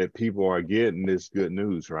 that people are getting this good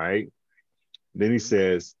news, right? Then he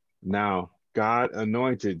says, now God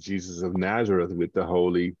anointed Jesus of Nazareth with the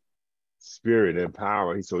Holy Spirit and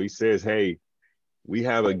power. So he says, hey, we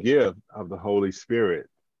have a gift of the Holy Spirit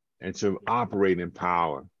and to operate in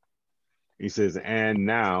power. He says, and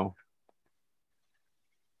now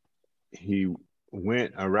he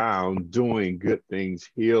went around doing good things,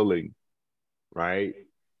 healing, right?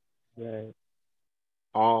 Right.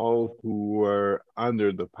 All who were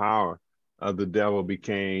under the power of the devil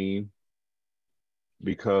became,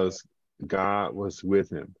 because God was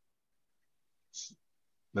with him.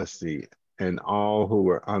 Let's see. And all who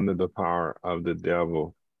were under the power of the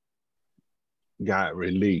devil got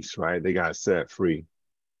released, right? They got set free.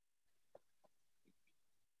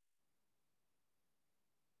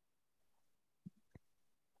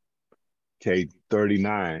 Okay,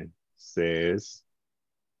 39 says,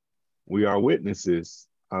 we are witnesses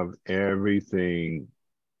of everything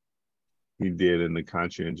he did in the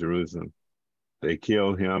country in Jerusalem. They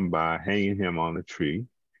killed him by hanging him on a tree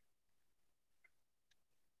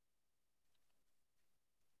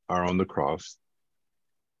or on the cross.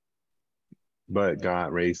 But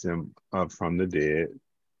God raised him up from the dead.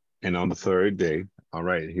 And on the third day, all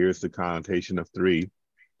right, here's the connotation of 3.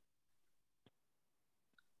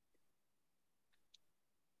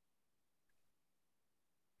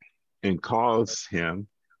 And caused him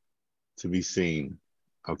to be seen.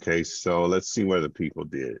 Okay, so let's see what the people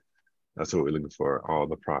did. That's what we're looking for, all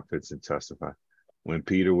the prophets and testify. When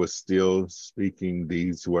Peter was still speaking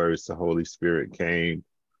these words, the Holy Spirit came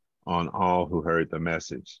on all who heard the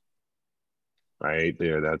message. Right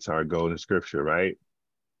there, that's our golden scripture, right?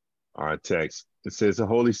 Our text. It says the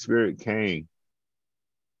Holy Spirit came.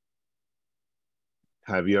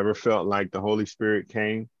 Have you ever felt like the Holy Spirit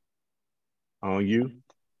came on you?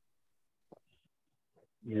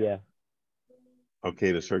 Yeah.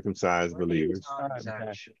 Okay, the circumcised believers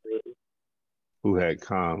who had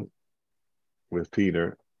come with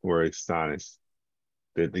Peter were astonished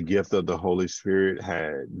that the gift of the Holy Spirit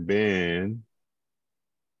had been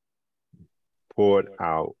poured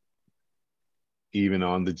out even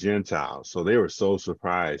on the Gentiles. So they were so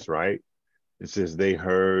surprised, right? It says they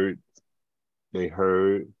heard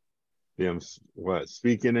them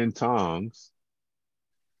speaking in tongues,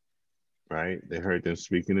 right? They heard them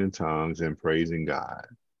speaking in tongues and praising God.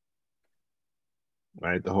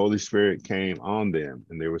 Right? The Holy Spirit came on them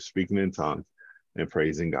and they were speaking in tongues and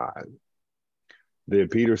praising God. Then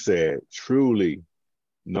Peter said, truly,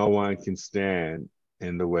 no one can stand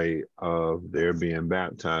in the way of their being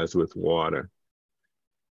baptized with water.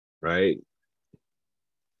 Right?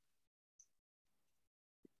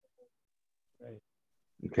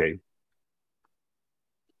 Okay.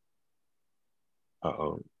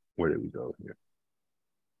 Uh-oh. Where did we go here?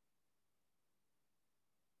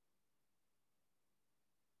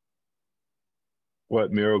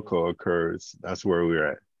 What miracle occurs? That's where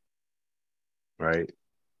we're at. Right?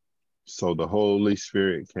 So the Holy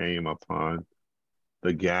Spirit came upon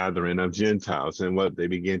the gathering of Gentiles, and what they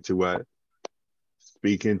begin to what?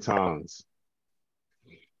 Speak in tongues.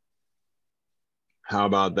 How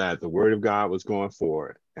about that? The word of God was going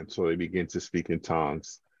forward, and so they begin to speak in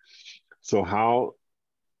tongues. So how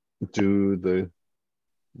do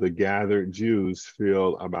the gathered Jews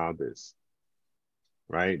feel about this?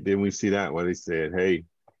 Right? Then we see that where they said, hey,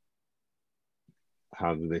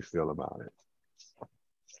 how do they feel about it?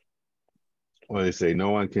 Well, they say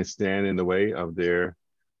no one can stand in the way of their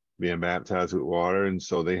being baptized with water, and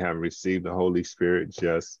so they have received the Holy Spirit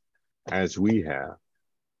just as we have.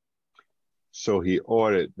 So he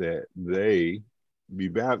ordered that they be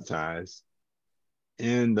baptized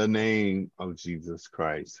in the name of Jesus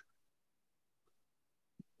Christ.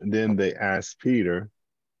 And then they asked Peter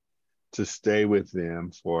to stay with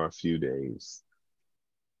them for a few days.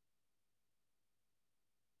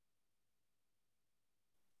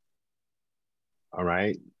 All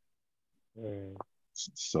right.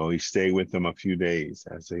 So he stayed with them a few days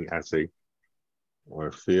as they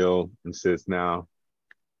were filled, and says, now,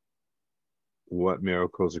 what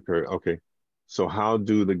miracles occurred? Okay. So how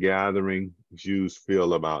do the gathering Jews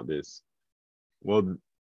feel about this? Well,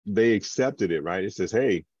 they accepted it, right? It says,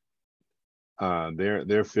 hey,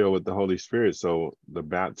 they're filled with the Holy Spirit, so the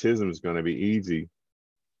baptism is going to be easy.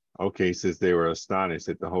 Okay, since they were astonished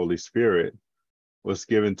that the Holy Spirit was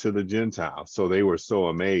given to the Gentiles, so they were so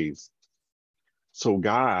amazed. So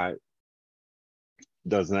God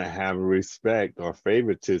does not have respect or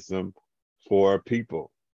favoritism for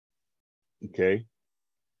people. Okay,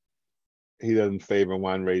 he doesn't favor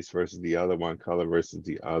one race versus the other, one color versus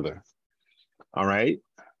the other. All right.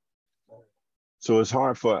 So it's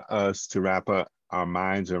hard for us to wrap up our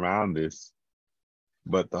minds around this.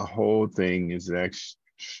 but the whole thing is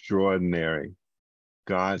extraordinary.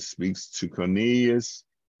 God speaks to Cornelius,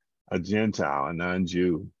 a Gentile, a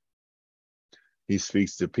non-Jew. He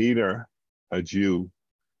speaks to Peter, a Jew,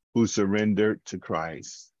 who surrendered to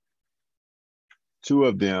Christ. Two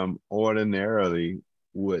of them ordinarily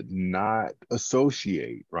would not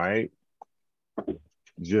associate, right?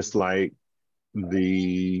 Just like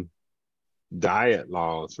the diet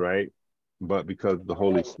laws, right? But because of the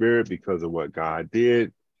Holy Spirit, because of what God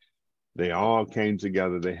did, they all came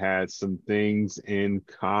together. They had some things in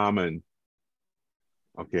common.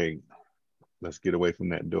 Okay, let's get away from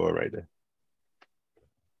that door right there.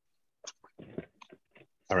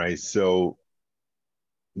 All right, so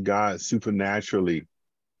God supernaturally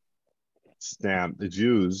stamped the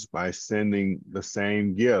Jews by sending the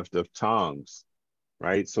same gift of tongues,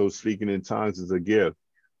 right? So speaking in tongues is a gift,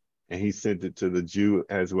 and he sent it to the Jew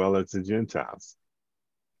as well as the Gentiles.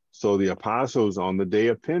 So the apostles on the day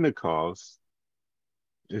of Pentecost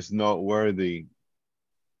is noteworthy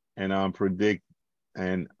and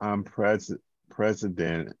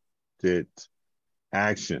unprecedented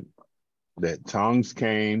action. That tongues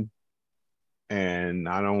came, and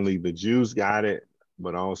not only the Jews got it,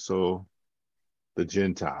 but also the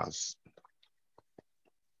Gentiles.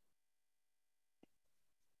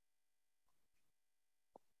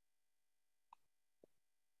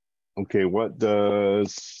 Okay, what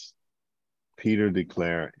does Peter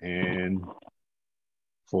declare in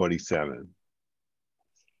 47?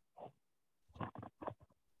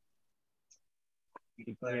 He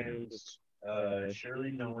declares,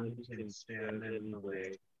 surely no one can stand in the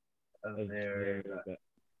way of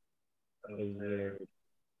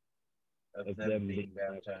them being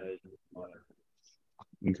baptized with water.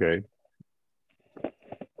 Okay.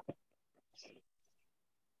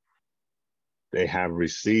 They have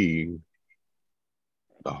received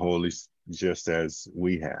the Holy, just as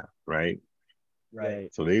we have, right?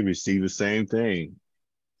 Right. So they receive the same thing,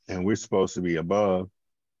 and we're supposed to be above,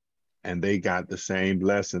 and they got the same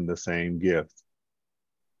blessing, the same gift.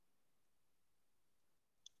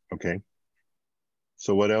 Okay.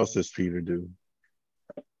 So what else does Peter do?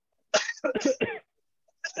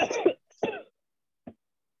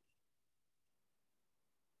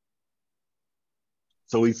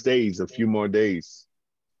 So he stays a few more days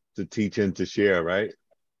to teach and to share, right?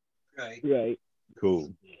 Right.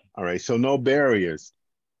 Cool. All right. So no barriers.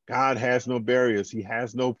 God has no barriers. He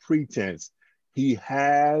has no pretense. He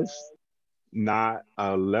has not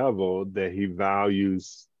a level that he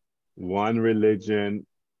values one religion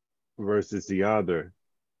versus the other.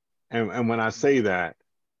 And when I say that,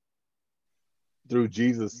 through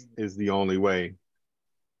Jesus is the only way,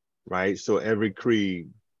 right? So every creed,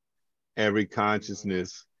 every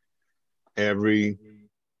consciousness, every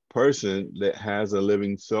person that has a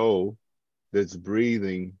living soul that's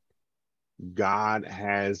breathing, God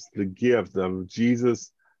has the gift of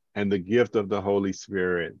Jesus and the gift of the Holy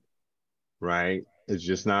Spirit, right? It's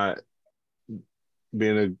just not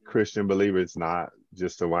being a Christian believer. It's not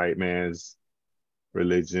just a white man's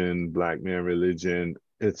religion, black man religion.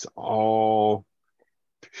 It's all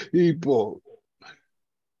people,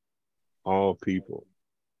 all people.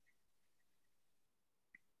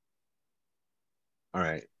 All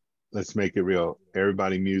right, let's make it real.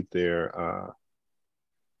 Everybody mute their,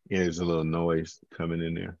 yeah, there's a little noise coming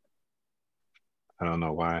in there. I don't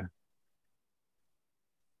know why.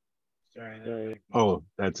 Sorry. Oh,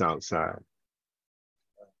 that's outside.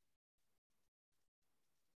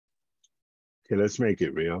 Okay, let's make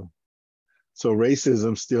it real. So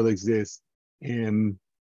racism still exists in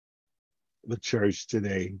the church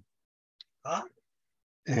today. Huh?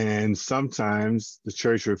 And sometimes the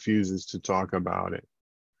church refuses to talk about it.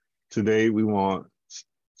 Today, we want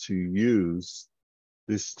to use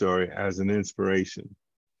this story as an inspiration.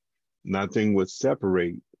 Nothing would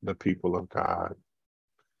separate the people of God.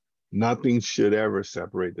 Nothing should ever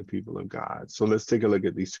separate the people of God. So let's take a look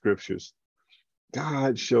at these scriptures.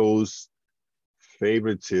 God shows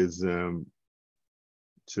favoritism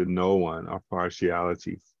to no one or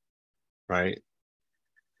partiality, right?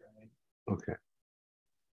 Okay.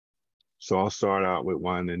 So I'll start out with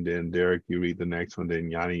one, and then Derrick, you read the next one,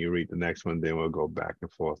 then E'Yani, you read the next one, then we'll go back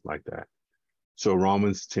and forth like that. So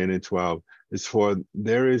Romans 10 and 12 is for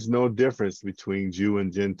there is no difference between Jew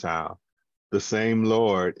and Gentile. The same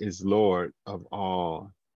Lord is Lord of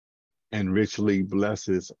all and richly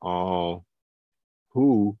blesses all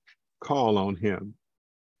who call on him.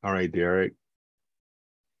 All right, Derrick.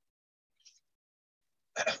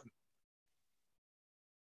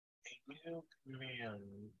 New command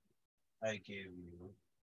I give you.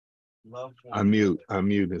 Love one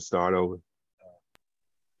Unmute and start over.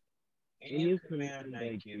 A new command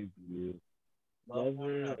I give you, love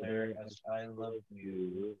one another as I love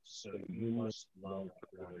you, so you must love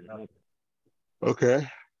one another. Okay.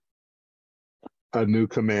 A new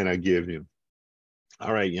command I give you.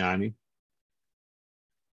 All right, Yanni.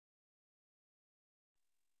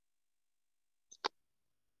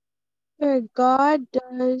 For God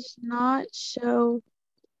does not show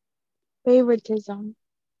favoritism.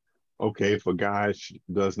 Okay, for God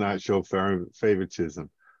does not show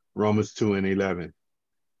favoritism. Romans 2:11.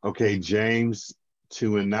 Okay, James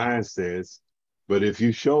 2:9 says, but if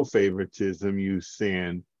you show favoritism, you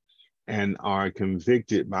sin and are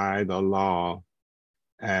convicted by the law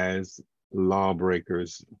as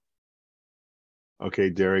lawbreakers. Okay,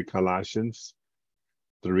 Derrick, Colossians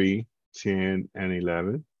 3:10 and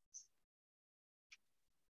 11.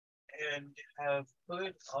 And have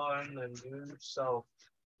put on the new self,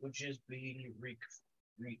 which is being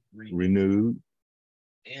Renewed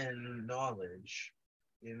in knowledge,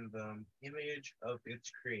 in the image of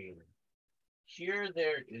its creator. Here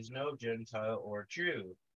there is no Gentile or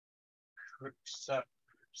Jew,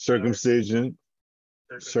 circumcision,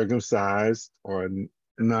 circumcised or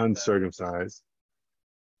non-circumcised,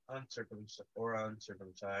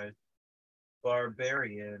 uncircumcised,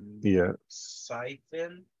 barbarian, yeah,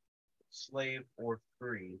 Scythian, slave or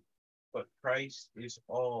free, but Christ is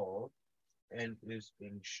all and is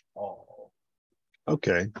in all.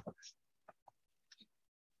 okay.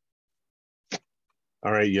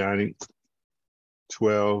 All right, Yanni,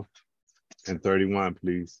 12 and 31,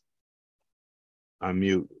 please.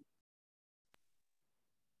 Unmute.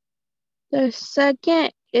 The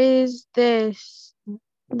second is this: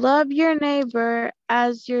 love your neighbor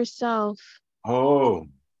as yourself. Oh,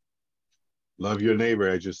 love your neighbor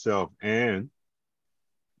as yourself. And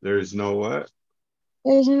there's no what?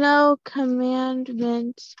 There's no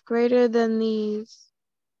commandment greater than these.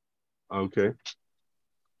 Okay.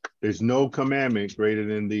 There's no commandment greater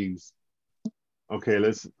than these. Okay,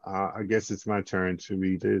 let's, I guess it's my turn to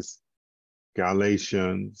read this.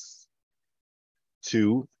 Galatians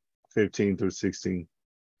 2:15 through 16.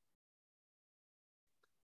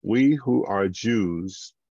 We who are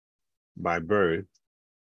Jews by birth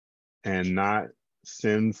and not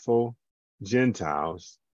sinful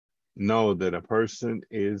Gentiles know that a person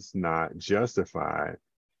is not justified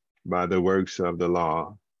by the works of the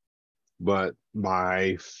law, but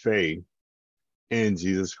by faith in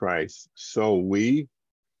Jesus Christ. So we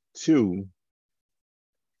too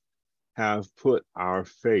have put our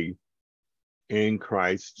faith in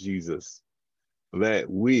Christ Jesus, that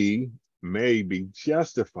we may be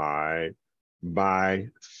justified by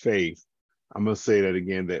faith. I'm going to say that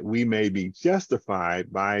again, that we may be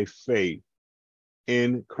justified by faith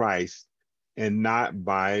in Christ and not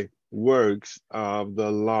by works of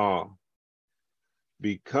the law.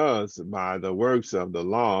 Because by the works of the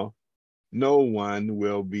law, no one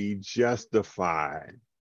will be justified.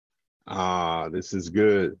 This is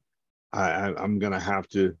good. I'm going to have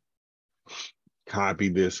to copy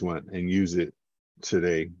this one and use it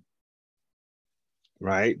today.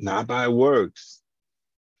 Right? Not by works,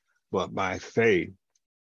 but by faith.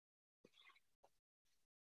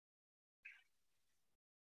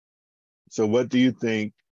 So what do you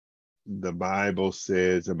think the Bible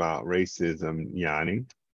says about racism, Yanni?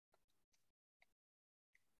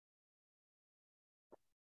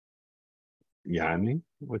 Yanni,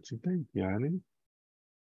 what you think, Yanni?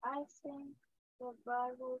 I think the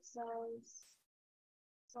Bible says.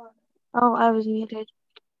 Oh, I was muted.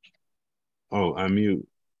 Oh, unmute.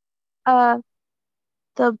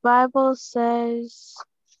 The Bible says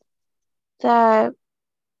that.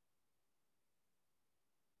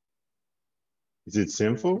 Is it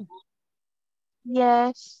sinful?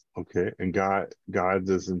 Yes. Okay, and God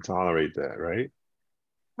doesn't tolerate that, right?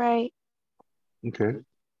 Right. Okay.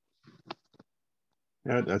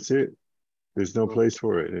 Yeah, that's it. There's no place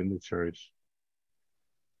for it in the church.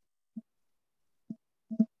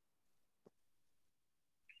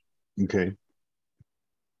 Okay.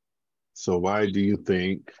 So why do you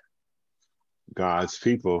think God's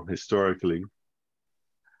people historically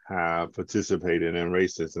have participated in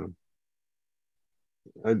racism?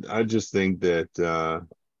 I just think that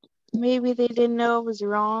maybe they didn't know it was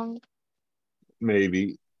wrong.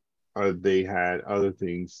 maybe they had other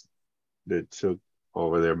things that took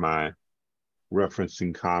over their mind,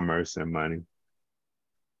 referencing commerce and money,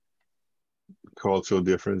 cultural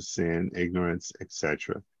difference, sin, ignorance,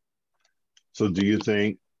 etc. So do you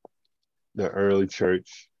think the early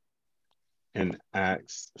church and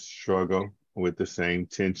Acts struggle with the same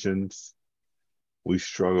tensions we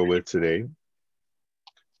struggle with today?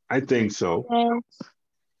 I think so. Yes.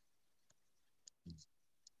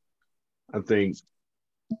 I think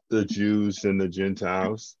the Jews and the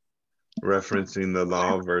Gentiles, referencing the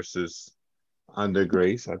law versus under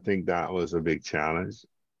grace, I think that was a big challenge.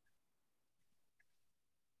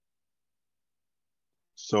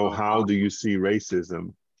 So, how do you see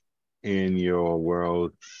racism in your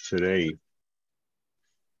world today,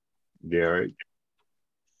 Derrick?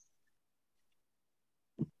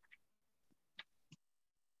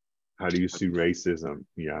 How do you see racism,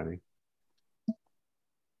 E'Yani?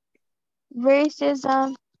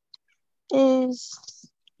 Racism is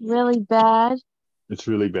really bad. It's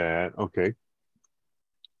really bad. Okay.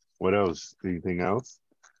 What else? Anything else?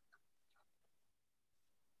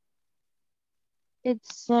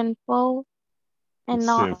 It's sinful and It's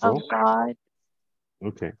not of sinful. God.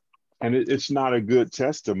 Okay. And it's not a good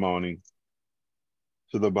testimony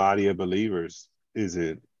to the body of believers, is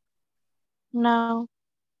it? No.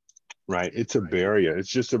 Right. It's a barrier. It's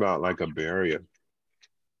just about like a barrier.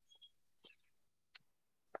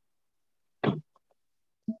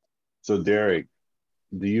 So, Derrick,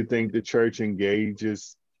 do you think the church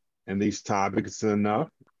engages in these topics enough,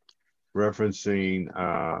 referencing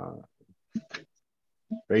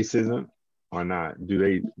racism, or not?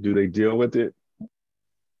 Do they deal with it,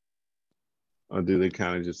 or do they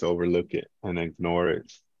kind of just overlook it and ignore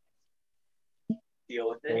it? Deal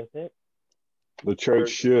with it. The church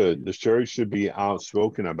should. The church should be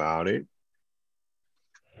outspoken about it,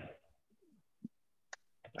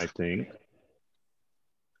 I think.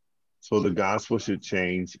 So the gospel should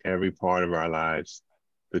change every part of our lives.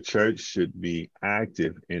 The church should be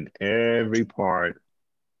active in every part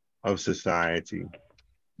of society.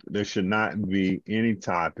 There should not be any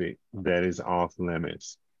topic that is off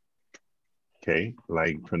limits. Okay,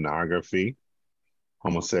 like pornography,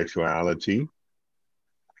 homosexuality,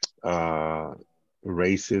 uh,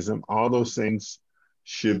 racism, all those things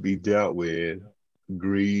should be dealt with.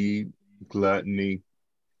 Greed, gluttony,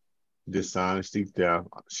 dishonesty, theft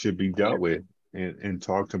should be dealt with and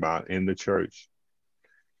talked about in the church,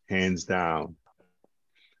 hands down.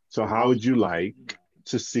 So, how would you like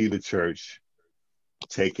to see the church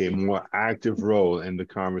take a more active role in the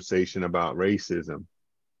conversation about racism?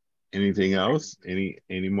 Anything else? Any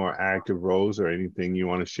more active roles or anything you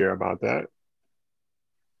want to share about that?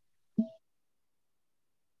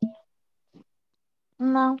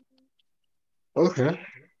 No. Okay.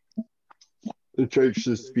 The church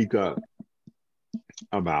should speak up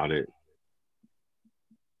about it.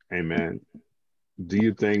 Amen. Do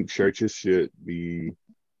you think churches should be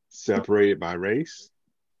separated by race?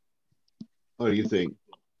 What do you think?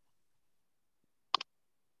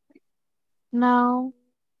 No.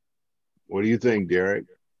 What do you think, Derrick?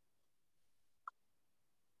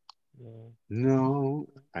 No. No,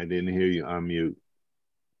 I didn't hear you unmute.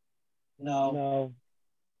 No.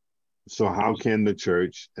 So, how can the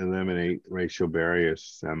church eliminate racial barriers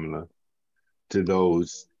similar to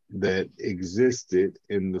those that existed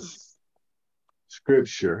in the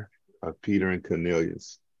scripture of Peter and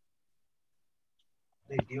Cornelius?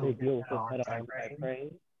 They deal with it by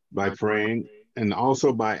praying. By praying and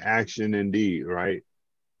also by action and deed, right?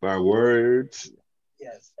 By words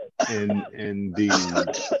Yes. and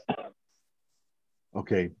deeds.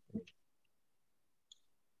 Okay.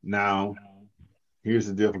 Now, here's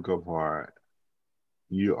the difficult part.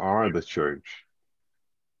 You are the church.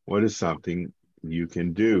 What is something you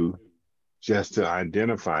can do just to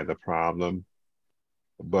identify the problem,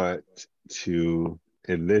 but to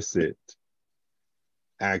elicit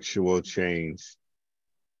actual change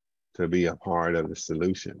to be a part of the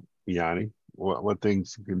solution? E'Yani, what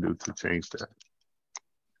things you can do to change that?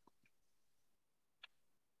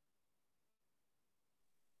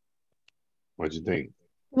 What do you think?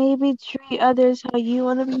 Maybe treat others how you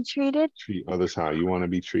want to be treated? Treat others how you want to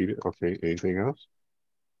be treated. Okay. Anything else?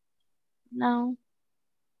 No.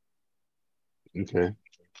 Okay.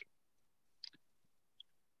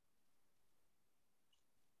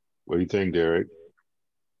 What do you think, Derrick?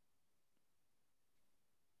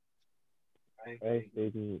 I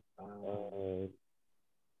think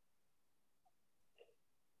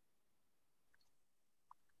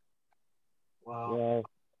well,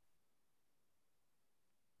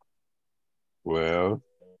 Well,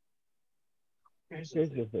 here's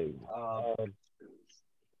the thing.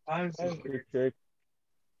 I was the church.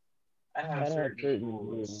 I have certain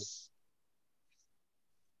rules.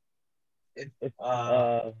 If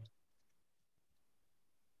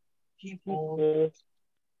people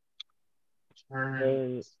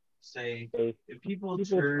turn, say, if people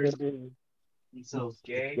turn themselves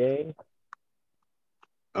gay,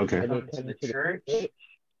 okay. and they come to the church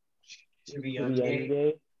to be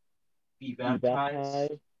ungay, be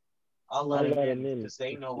baptized, I'll let them in because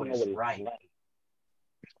they know what is right.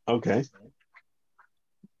 Okay.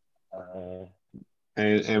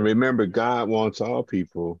 And remember, God wants all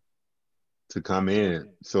people to come in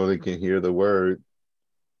so they can hear the word.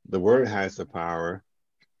 The word has the power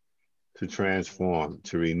to transform,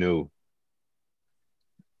 to renew,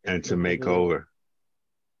 and to make over.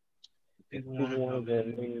 People want to go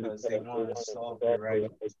in because they want to solve their right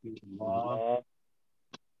law.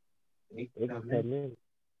 They can come in.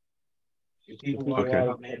 People want to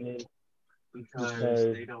come in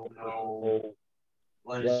because they don't know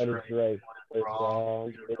what is right, what's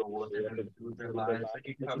wrong, they don't know what they're going to do with their lives.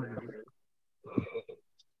 They can come in.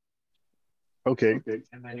 Okay.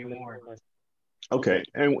 And many more. Okay.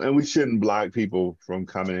 And we shouldn't block people from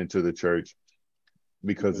coming into the church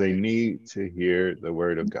because they need to hear the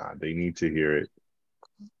word of God. They need to hear it.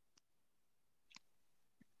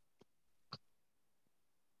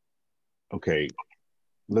 Okay.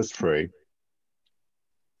 Let's pray.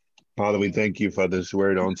 Father, we thank you for this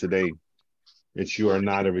word on today. That you are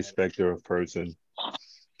not a respecter of person.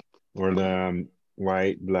 Or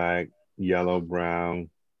white, black, yellow, brown.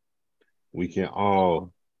 We can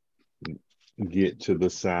all get to the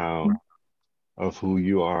sound of who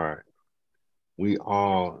you are. We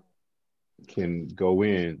all can go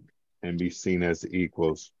in and be seen as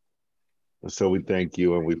equals. So we thank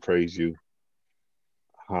you and we praise you.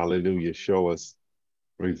 Hallelujah. Show us,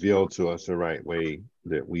 reveal to us the right way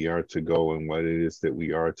that we are to go and what it is that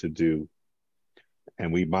we are to do.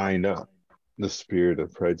 And we bind up the spirit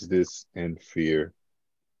of prejudice and fear.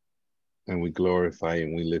 And we glorify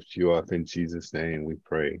and we lift you up in Jesus' name. We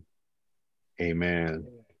pray. Amen.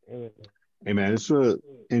 Amen. It's an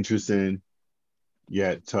interesting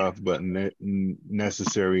yet tough but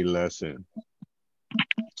necessary lesson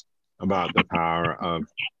about the power of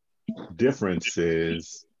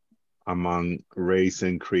differences among race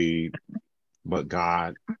and creed, but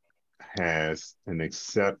God has an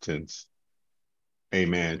acceptance,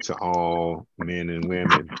 amen, to all men and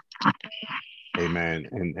women.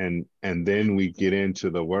 Amen. And then we get into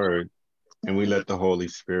the word and we let the Holy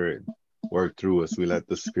Spirit work through us. We let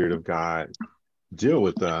the Spirit of God deal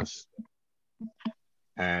with us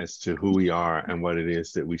as to who we are and what it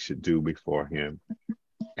is that we should do before him.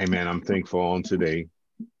 Amen. I'm thankful on today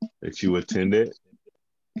that you attended,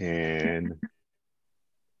 and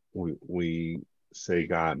we say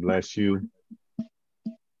God bless you,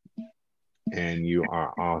 and you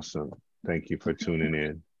are awesome. Thank you for tuning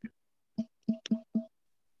in.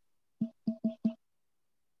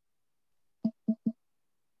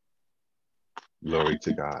 Glory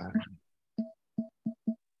to God.